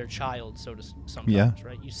ignore their child, sometimes,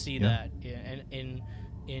 right? You see that in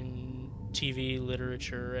TV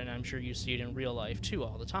literature, and I'm sure you see it in real life too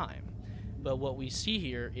all the time. But what we see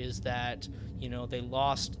here is that, you know, they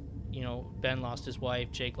lost, you know, Ben lost his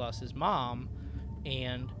wife, Jake lost his mom,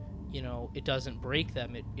 and, you know, it doesn't break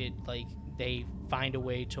them. It like, they find a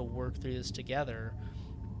way to work through this together,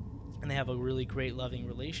 and they have a really great, loving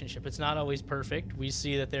relationship. It's not always perfect. We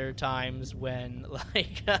see that there are times when,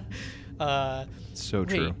 like, so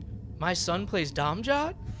true. My son plays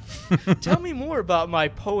Domjot? Tell me more about my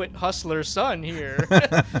poet hustler son here.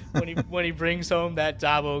 when he brings home that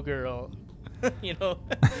Dabo girl, you know,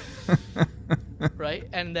 right?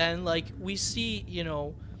 And then, like, we see, you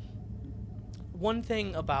know, one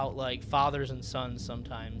thing about, like, fathers and sons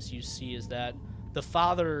sometimes you see is that the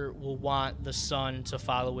father will want the son to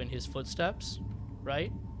follow in his footsteps,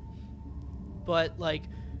 right? But, like,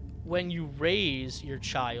 when you raise your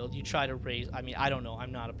child, you try to raise, I mean, I don't know,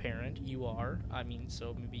 I'm not a parent, you are, I mean,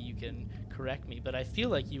 so maybe you can correct me, but I feel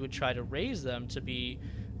like you would try to raise them to be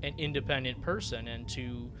an independent person and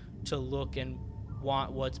to look and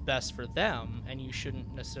want what's best for them, and you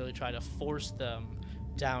shouldn't necessarily try to force them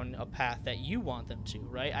down a path that you want them to,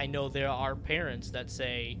 right? I know there are parents that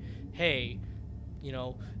say, hey, you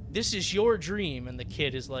know, this is your dream, and the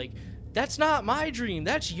kid is like, that's not my dream,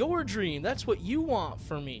 that's your dream, that's what you want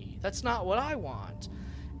for me, that's not what I want.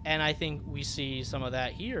 And I think we see some of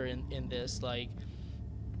that here in this, like,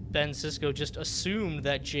 Ben Sisko just assumed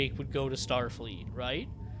that Jake would go to Starfleet, right?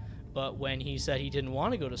 But when he said he didn't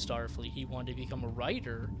want to go to Starfleet, he wanted to become a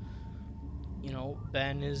writer, you know,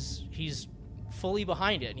 he's fully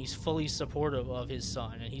behind it, and he's fully supportive of his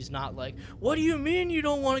son, and he's not like, what do you mean you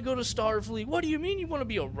don't want to go to Starfleet? What do you mean you want to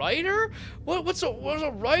be a writer? What's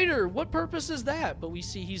a writer? What purpose is that? But we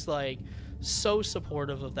see he's, like, so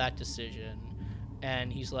supportive of that decision,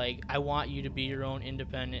 and he's like, I want you to be your own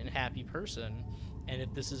independent and happy person, and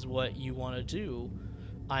if this is what you want to do,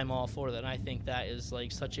 I'm all for that. And I think that is,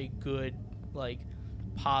 like, such a good, like,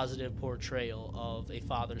 positive portrayal of a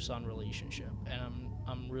father-son relationship, and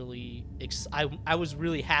I'm really I was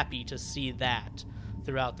really happy to see that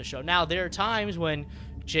throughout the show. Now, there are times when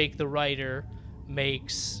Jake the writer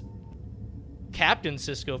makes Captain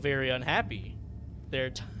Sisko very unhappy. There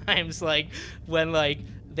are times, like, when, like,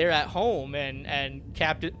 they're at home and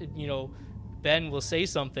Captain, you know, Ben will say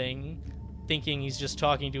something thinking he's just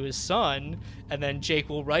talking to his son, and then Jake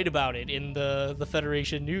will write about it in the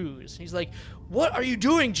Federation News. He's like, what are you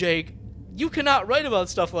doing, Jake? You cannot write about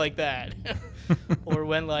stuff like that. Or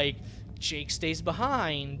when, like, Jake stays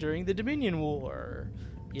behind during the Dominion War,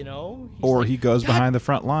 you know? Or like, he goes behind the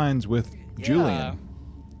front lines with Julian.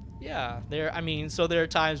 Yeah, so there are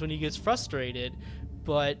times when he gets frustrated,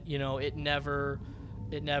 but, you know, it never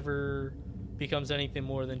becomes anything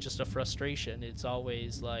more than just a frustration. It's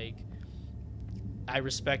always like, I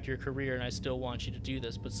respect your career and I still want you to do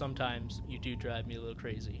this, but sometimes you do drive me a little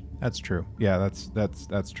crazy. That's true. Yeah,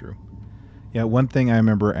 that's true. Yeah, one thing I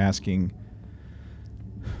remember asking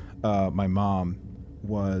my mom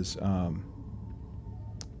was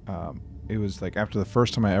it was like after the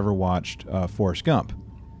first time I ever watched Forrest Gump,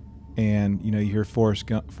 and you hear Forrest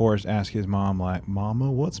ask his mom like,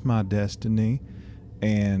 "Mama, what's my destiny?"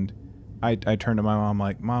 And I turned to my mom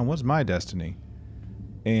like, "Mom, what's my destiny?"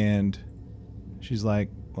 And she's like,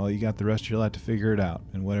 "Well, you got the rest of your life to figure it out,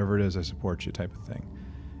 and whatever it is, I support you," type of thing.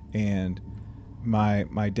 And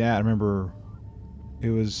my dad, I remember it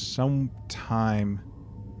was some time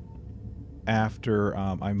after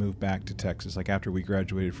I moved back to Texas, like after we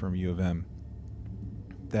graduated from U of M,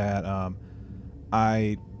 that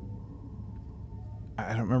I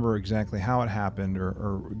don't remember exactly how it happened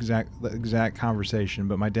or exact conversation,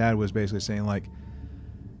 but my dad was basically saying like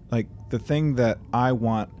the thing that I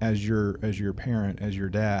want as your parent, as your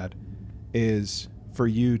dad, is for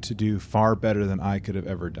you to do far better than I could have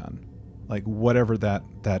ever done, like whatever that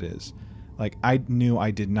is. Like I knew I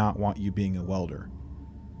did not want you being a welder.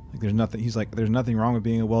 Like there's nothing. He's like, there's nothing wrong with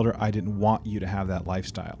being a welder. I didn't want you to have that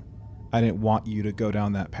lifestyle. I didn't want you to go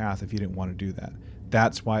down that path if you didn't want to do that.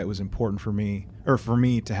 That's why it was important for me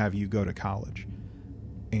to have you go to college.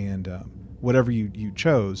 And whatever you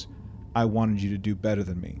chose, I wanted you to do better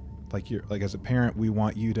than me. Like as a parent, we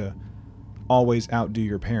want you to always outdo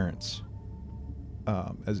your parents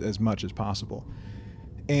as much as possible.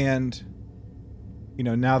 And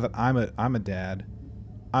now that I'm a dad,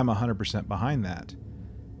 I'm 100% behind that.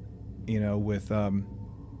 With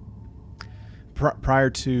prior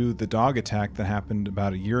to the dog attack that happened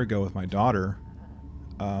about a year ago with my daughter,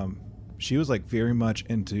 she was like very much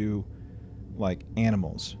into like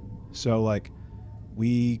animals. So like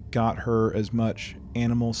we got her as much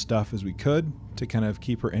animal stuff as we could to kind of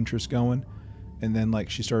keep her interest going. And then like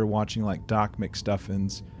she started watching like Doc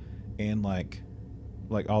McStuffins and like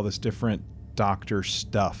all this different doctor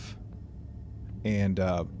stuff. And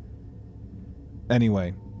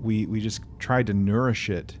anyway, we just tried to nourish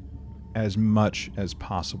it as much as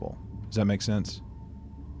possible. Does that make sense?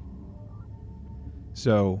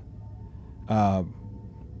 So I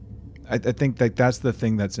think that that's the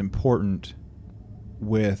thing that's important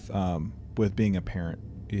with being a parent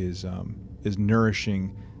is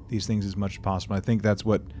nourishing these things as much as possible. I think that's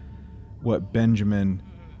what Benjamin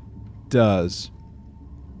does.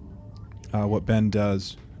 What Ben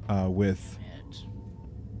does with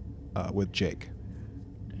Jake.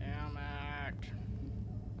 Damn it.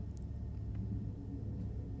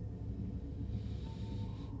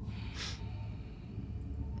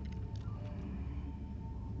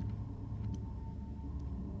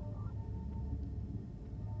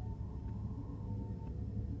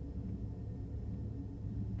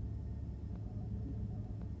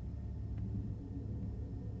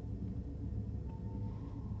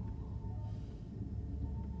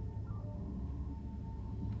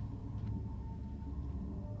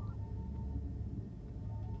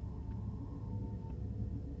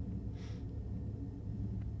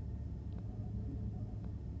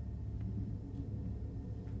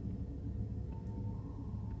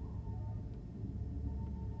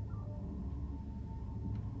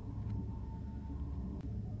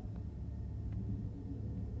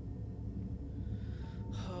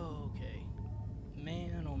 Okay.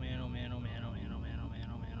 Man, oh man, oh man, oh man, oh man, oh man, oh man, oh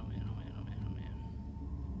man, oh man, oh man, oh man, oh man.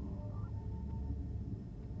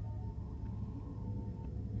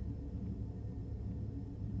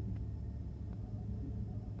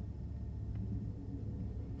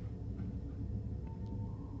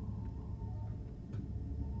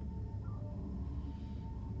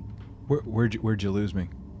 Where'd you lose me?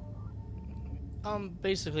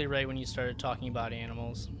 Basically right when you started talking about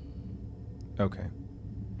animals. Okay.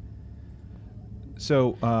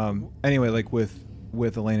 So anyway, like with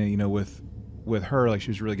Elena, with her, like she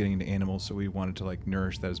was really getting into animals, so we wanted to like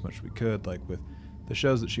nourish that as much as we could, like with the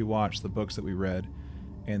shows that she watched, the books that we read,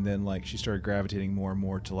 and then like she started gravitating more and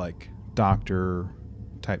more to like doctor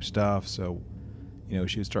type stuff. So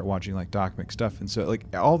she would start watching like Doc McStuff, and so like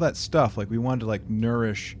all that stuff, like we wanted to like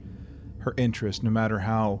nourish her interest, no matter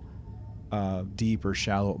how deep or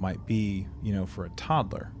shallow it might be, for a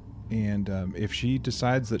toddler. And if she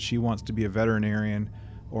decides that she wants to be a veterinarian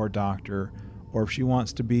or a doctor, or if she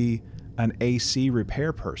wants to be an AC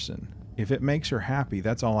repair person, if it makes her happy,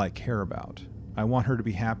 that's all I care about. I want her to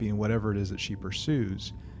be happy in whatever it is that she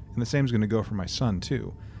pursues. And the same is going to go for my son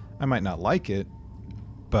too. I might not like it,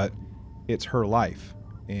 but it's her life.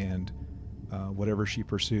 And whatever she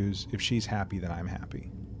pursues, if she's happy, then I'm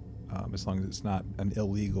happy. As long as it's not an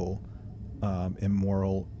illegal,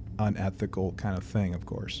 immoral, unethical kind of thing, of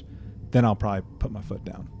course. Then I'll probably put my foot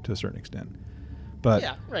down to a certain extent. But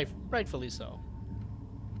yeah, rightfully so.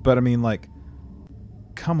 But I mean, like,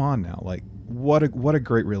 come on now. Like, what a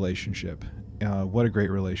great relationship. What a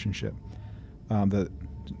great relationship that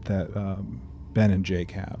Ben and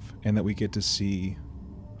Jake have, and that we get to see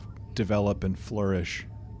develop and flourish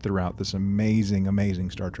throughout this amazing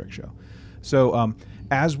Star Trek show. So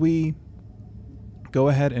as we go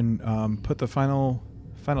ahead and put the final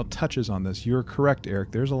touches on this, you're correct,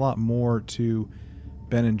 Eric. There's a lot more to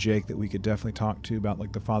Ben and Jake that we could definitely talk to about,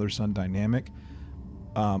 like the father-son dynamic.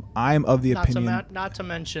 I'm of the opinion... Not to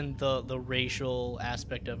mention the racial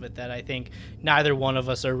aspect of it that I think neither one of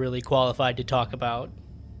us are really qualified to talk about.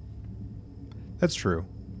 That's true.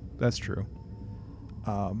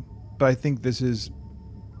 But I think this is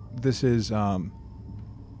a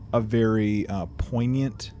very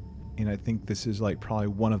poignant, and I think this is like probably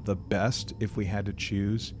one of the best, if we had to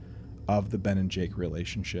choose, of the Ben and Jake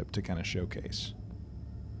relationship to kind of showcase.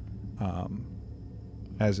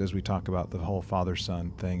 As we talk about the whole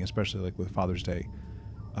father-son thing, especially like with Father's Day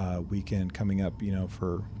weekend coming up,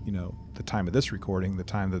 for the time of this recording, the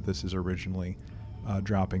time that this is originally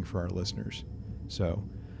dropping for our listeners. So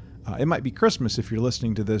it might be Christmas if you're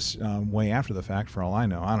listening to this way after the fact. For all I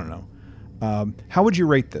know, I don't know. How would you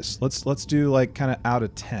rate this? Let's do like kind of out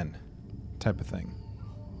of 10 type of thing.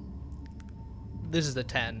 This is a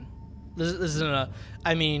 10. This isn't a.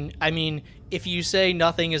 I mean, if you say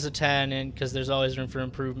nothing is a 10, and because there's always room for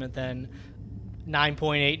improvement, then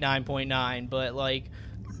 9.8, 9.9. But like,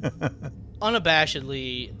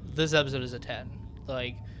 unabashedly, this episode is a 10.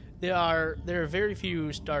 Like, there are very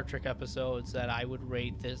few Star Trek episodes that I would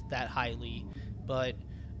rate this that highly, but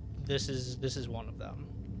this is one of them.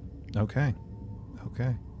 Okay.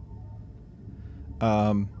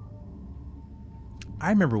 I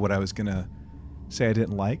remember what I was gonna say I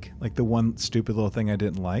didn't like the one stupid little thing I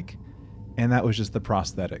didn't like, and that was just the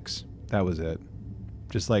prosthetics. That was it.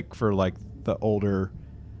 Just like for like the older,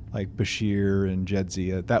 like Bashir and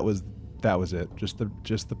Jadzia, that was it. Just the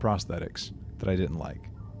prosthetics that I didn't like.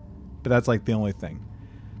 But that's like the only thing.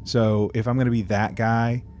 So if I'm gonna be that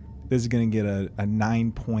guy, this is gonna get a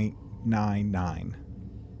 9.99.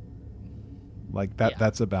 Like that. Yeah.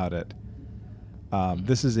 That's about it.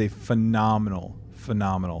 This is a phenomenal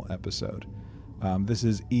episode. This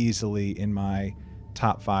is easily in my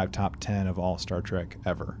top 5, top 10 of all Star Trek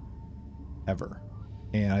ever.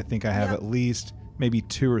 And I think I have at least maybe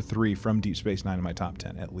 2 or 3 from Deep Space Nine in my top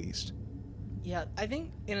 10 at least. Yeah, I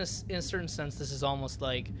think in a certain sense, this is almost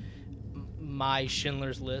like my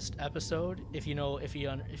Schindler's List episode. If you've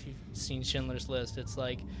seen Schindler's List, it's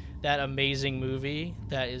like that amazing movie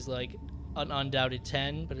that is like an undoubted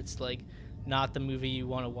 10, but it's like not the movie you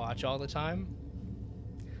want to watch all the time.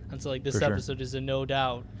 And so like this episode is a no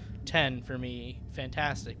doubt 10 for me,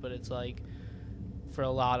 fantastic, but it's like for a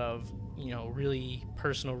lot of really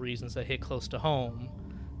personal reasons that hit close to home,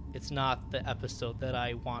 it's not the episode that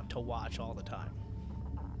I want to watch all the time.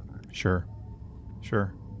 Sure.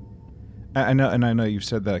 I know you've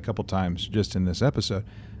said that a couple times just in this episode.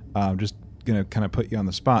 Just gonna kind of put you on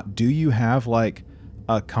the spot. Do you have like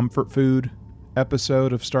a comfort food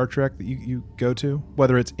episode of Star Trek that you go to,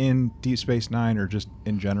 whether it's in Deep Space Nine or just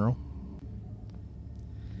in general?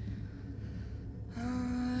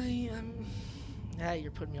 Yeah,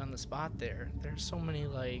 you're putting me on the spot there. There's so many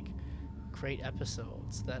like great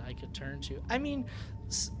episodes that I could turn to. I mean,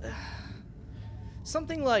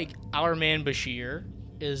 something like Our Man Bashir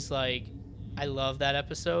is like, I love that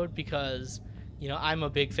episode because I'm a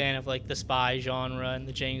big fan of like the spy genre and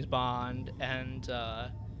the James Bond, and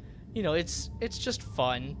it's just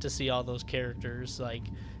fun to see all those characters like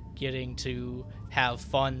getting to have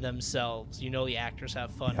fun themselves. The actors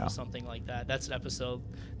have fun with something like that. That's an episode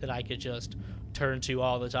that I could just turn to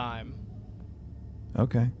all the time.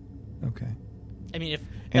 Okay. I mean,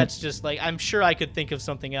 that's just like, I'm sure I could think of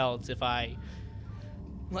something else if I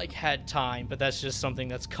like had time, but that's just something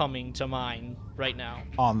that's coming to mind right now.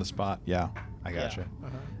 On the spot, yeah. I gotcha. Yeah.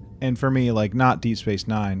 Uh-huh. And for me, like not Deep Space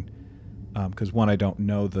Nine, because one, I don't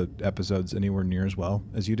know the episodes anywhere near as well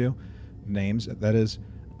as you do, names that is,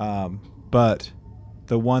 but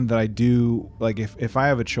the one that I do, like if I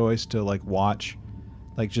have a choice to like watch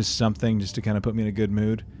like just something just to kind of put me in a good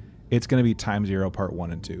mood, it's going to be Time Zero Part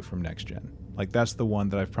 1 and 2 from Next Gen. Like that's the one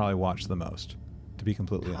that I've probably watched the most, to be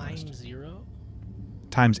completely honest. Time Zero?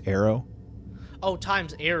 Times Arrow. Oh,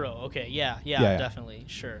 Times Arrow. Okay, yeah, definitely.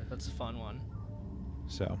 Sure, that's a fun one.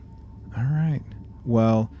 So, all right.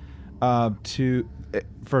 Well,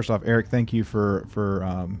 first off, Eric, thank you for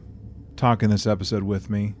talking this episode with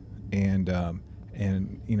me, and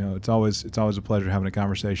it's always a pleasure having a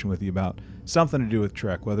conversation with you about something to do with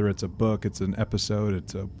Trek, whether it's a book, it's an episode,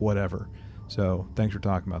 it's a whatever. So, thanks for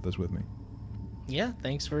talking about this with me. Yeah,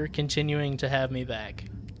 thanks for continuing to have me back.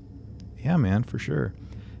 Yeah, man, for sure.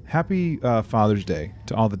 Happy Father's Day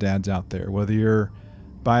to all the dads out there, whether you're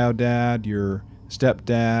bio dad, your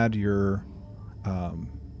stepdad, your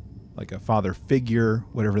like a father figure,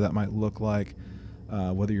 whatever that might look like,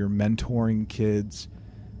 whether you're mentoring kids.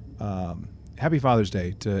 Happy Father's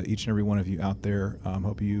Day to each and every one of you out there.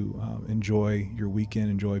 Hope you enjoy your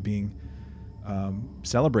weekend, enjoy being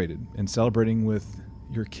celebrated and celebrating with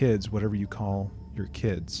your kids, whatever you call your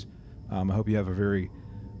kids. I hope you have a very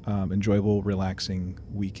enjoyable, relaxing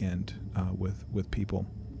weekend with people.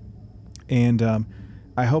 And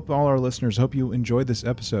I hope all our listeners, hope you enjoyed this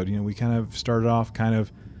episode. You know, we kind of started off kind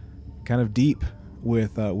of deep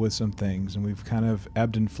with some things, and we've kind of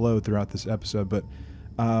ebbed and flowed throughout this episode. But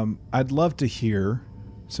I'd love to hear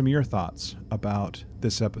some of your thoughts about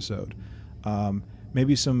this episode.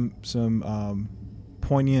 Maybe some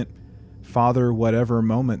poignant father whatever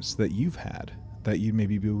moments that you've had that you'd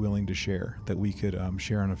maybe be willing to share, that we could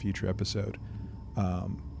share on a future episode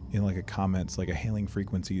in like a comments, like a hailing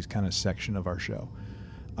frequencies kind of section of our show.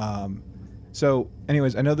 So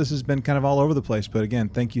anyways, I know this has been kind of all over the place, but again,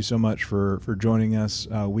 thank you so much for joining us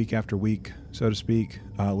week after week, so to speak,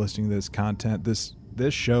 listening to this content. This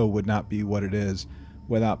show would not be what it is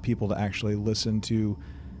without people to actually listen to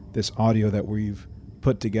this audio that we've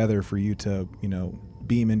put together for you to, you know,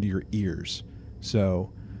 beam into your ears.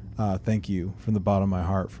 So thank you from the bottom of my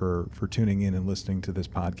heart for tuning in and listening to this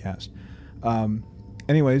podcast.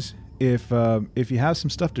 Anyways, if you have some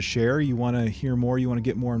stuff to share, you want to hear more, you want to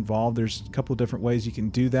get more involved, there's a couple of different ways you can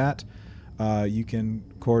do that. You can,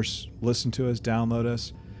 of course, listen to us, download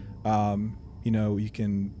us. You know, you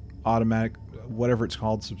can whatever it's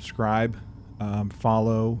called, subscribe,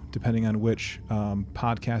 follow, depending on which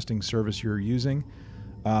podcasting service you're using,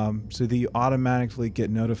 so that you automatically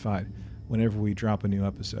get notified whenever we drop a new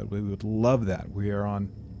episode. We would love that. We are on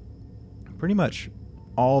pretty much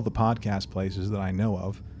all the podcast places that I know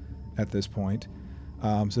of at this point.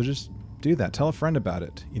 So just do that. Tell a friend about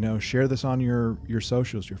it. You know, share this on your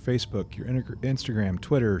socials, your Facebook, your Instagram,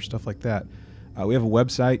 Twitter, stuff like that. We have a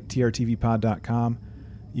website, trtvpod.com.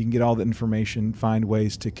 You can get all the information, find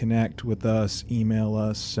ways to connect with us, email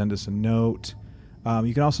us, send us a note.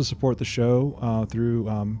 You can also support the show through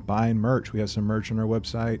buying merch. We have some merch on our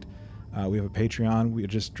website. We have a Patreon. We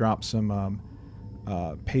just dropped some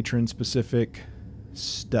patron-specific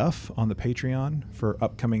stuff on the Patreon for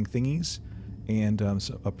upcoming thingies and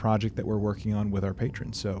a project that we're working on with our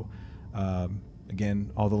patrons. So, again,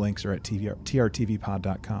 all the links are at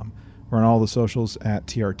trtvpod.com. We're on all the socials at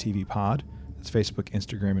trtvpod. That's Facebook,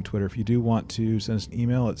 Instagram, and Twitter. If you do want to send us an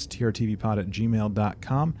email, it's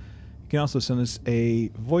trtvpod@gmail.com. You can also send us a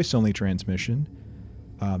voice-only transmission.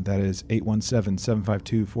 That is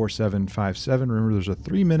 817-752-4757. Remember, there's a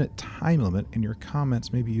 3-minute time limit, and your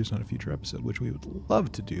comments may be used on a future episode, which we would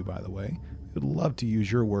love to do, by the way. We would love to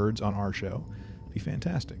use your words on our show. It'd be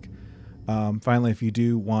fantastic. Finally, if you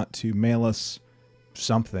do want to mail us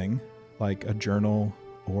something, like a journal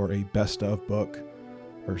or a best-of book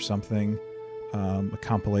or something, a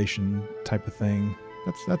compilation type of thing,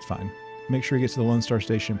 that's fine. Make sure you get to the Lone Star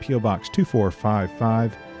Station, P.O. Box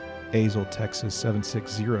 2455, Azle, Texas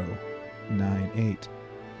 76098.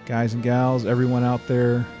 Guys and gals, everyone out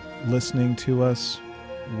there listening to us,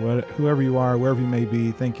 whoever you are, wherever you may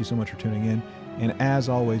be, thank you so much for tuning in. And as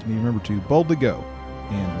always, remember to boldly go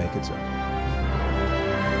and make it so.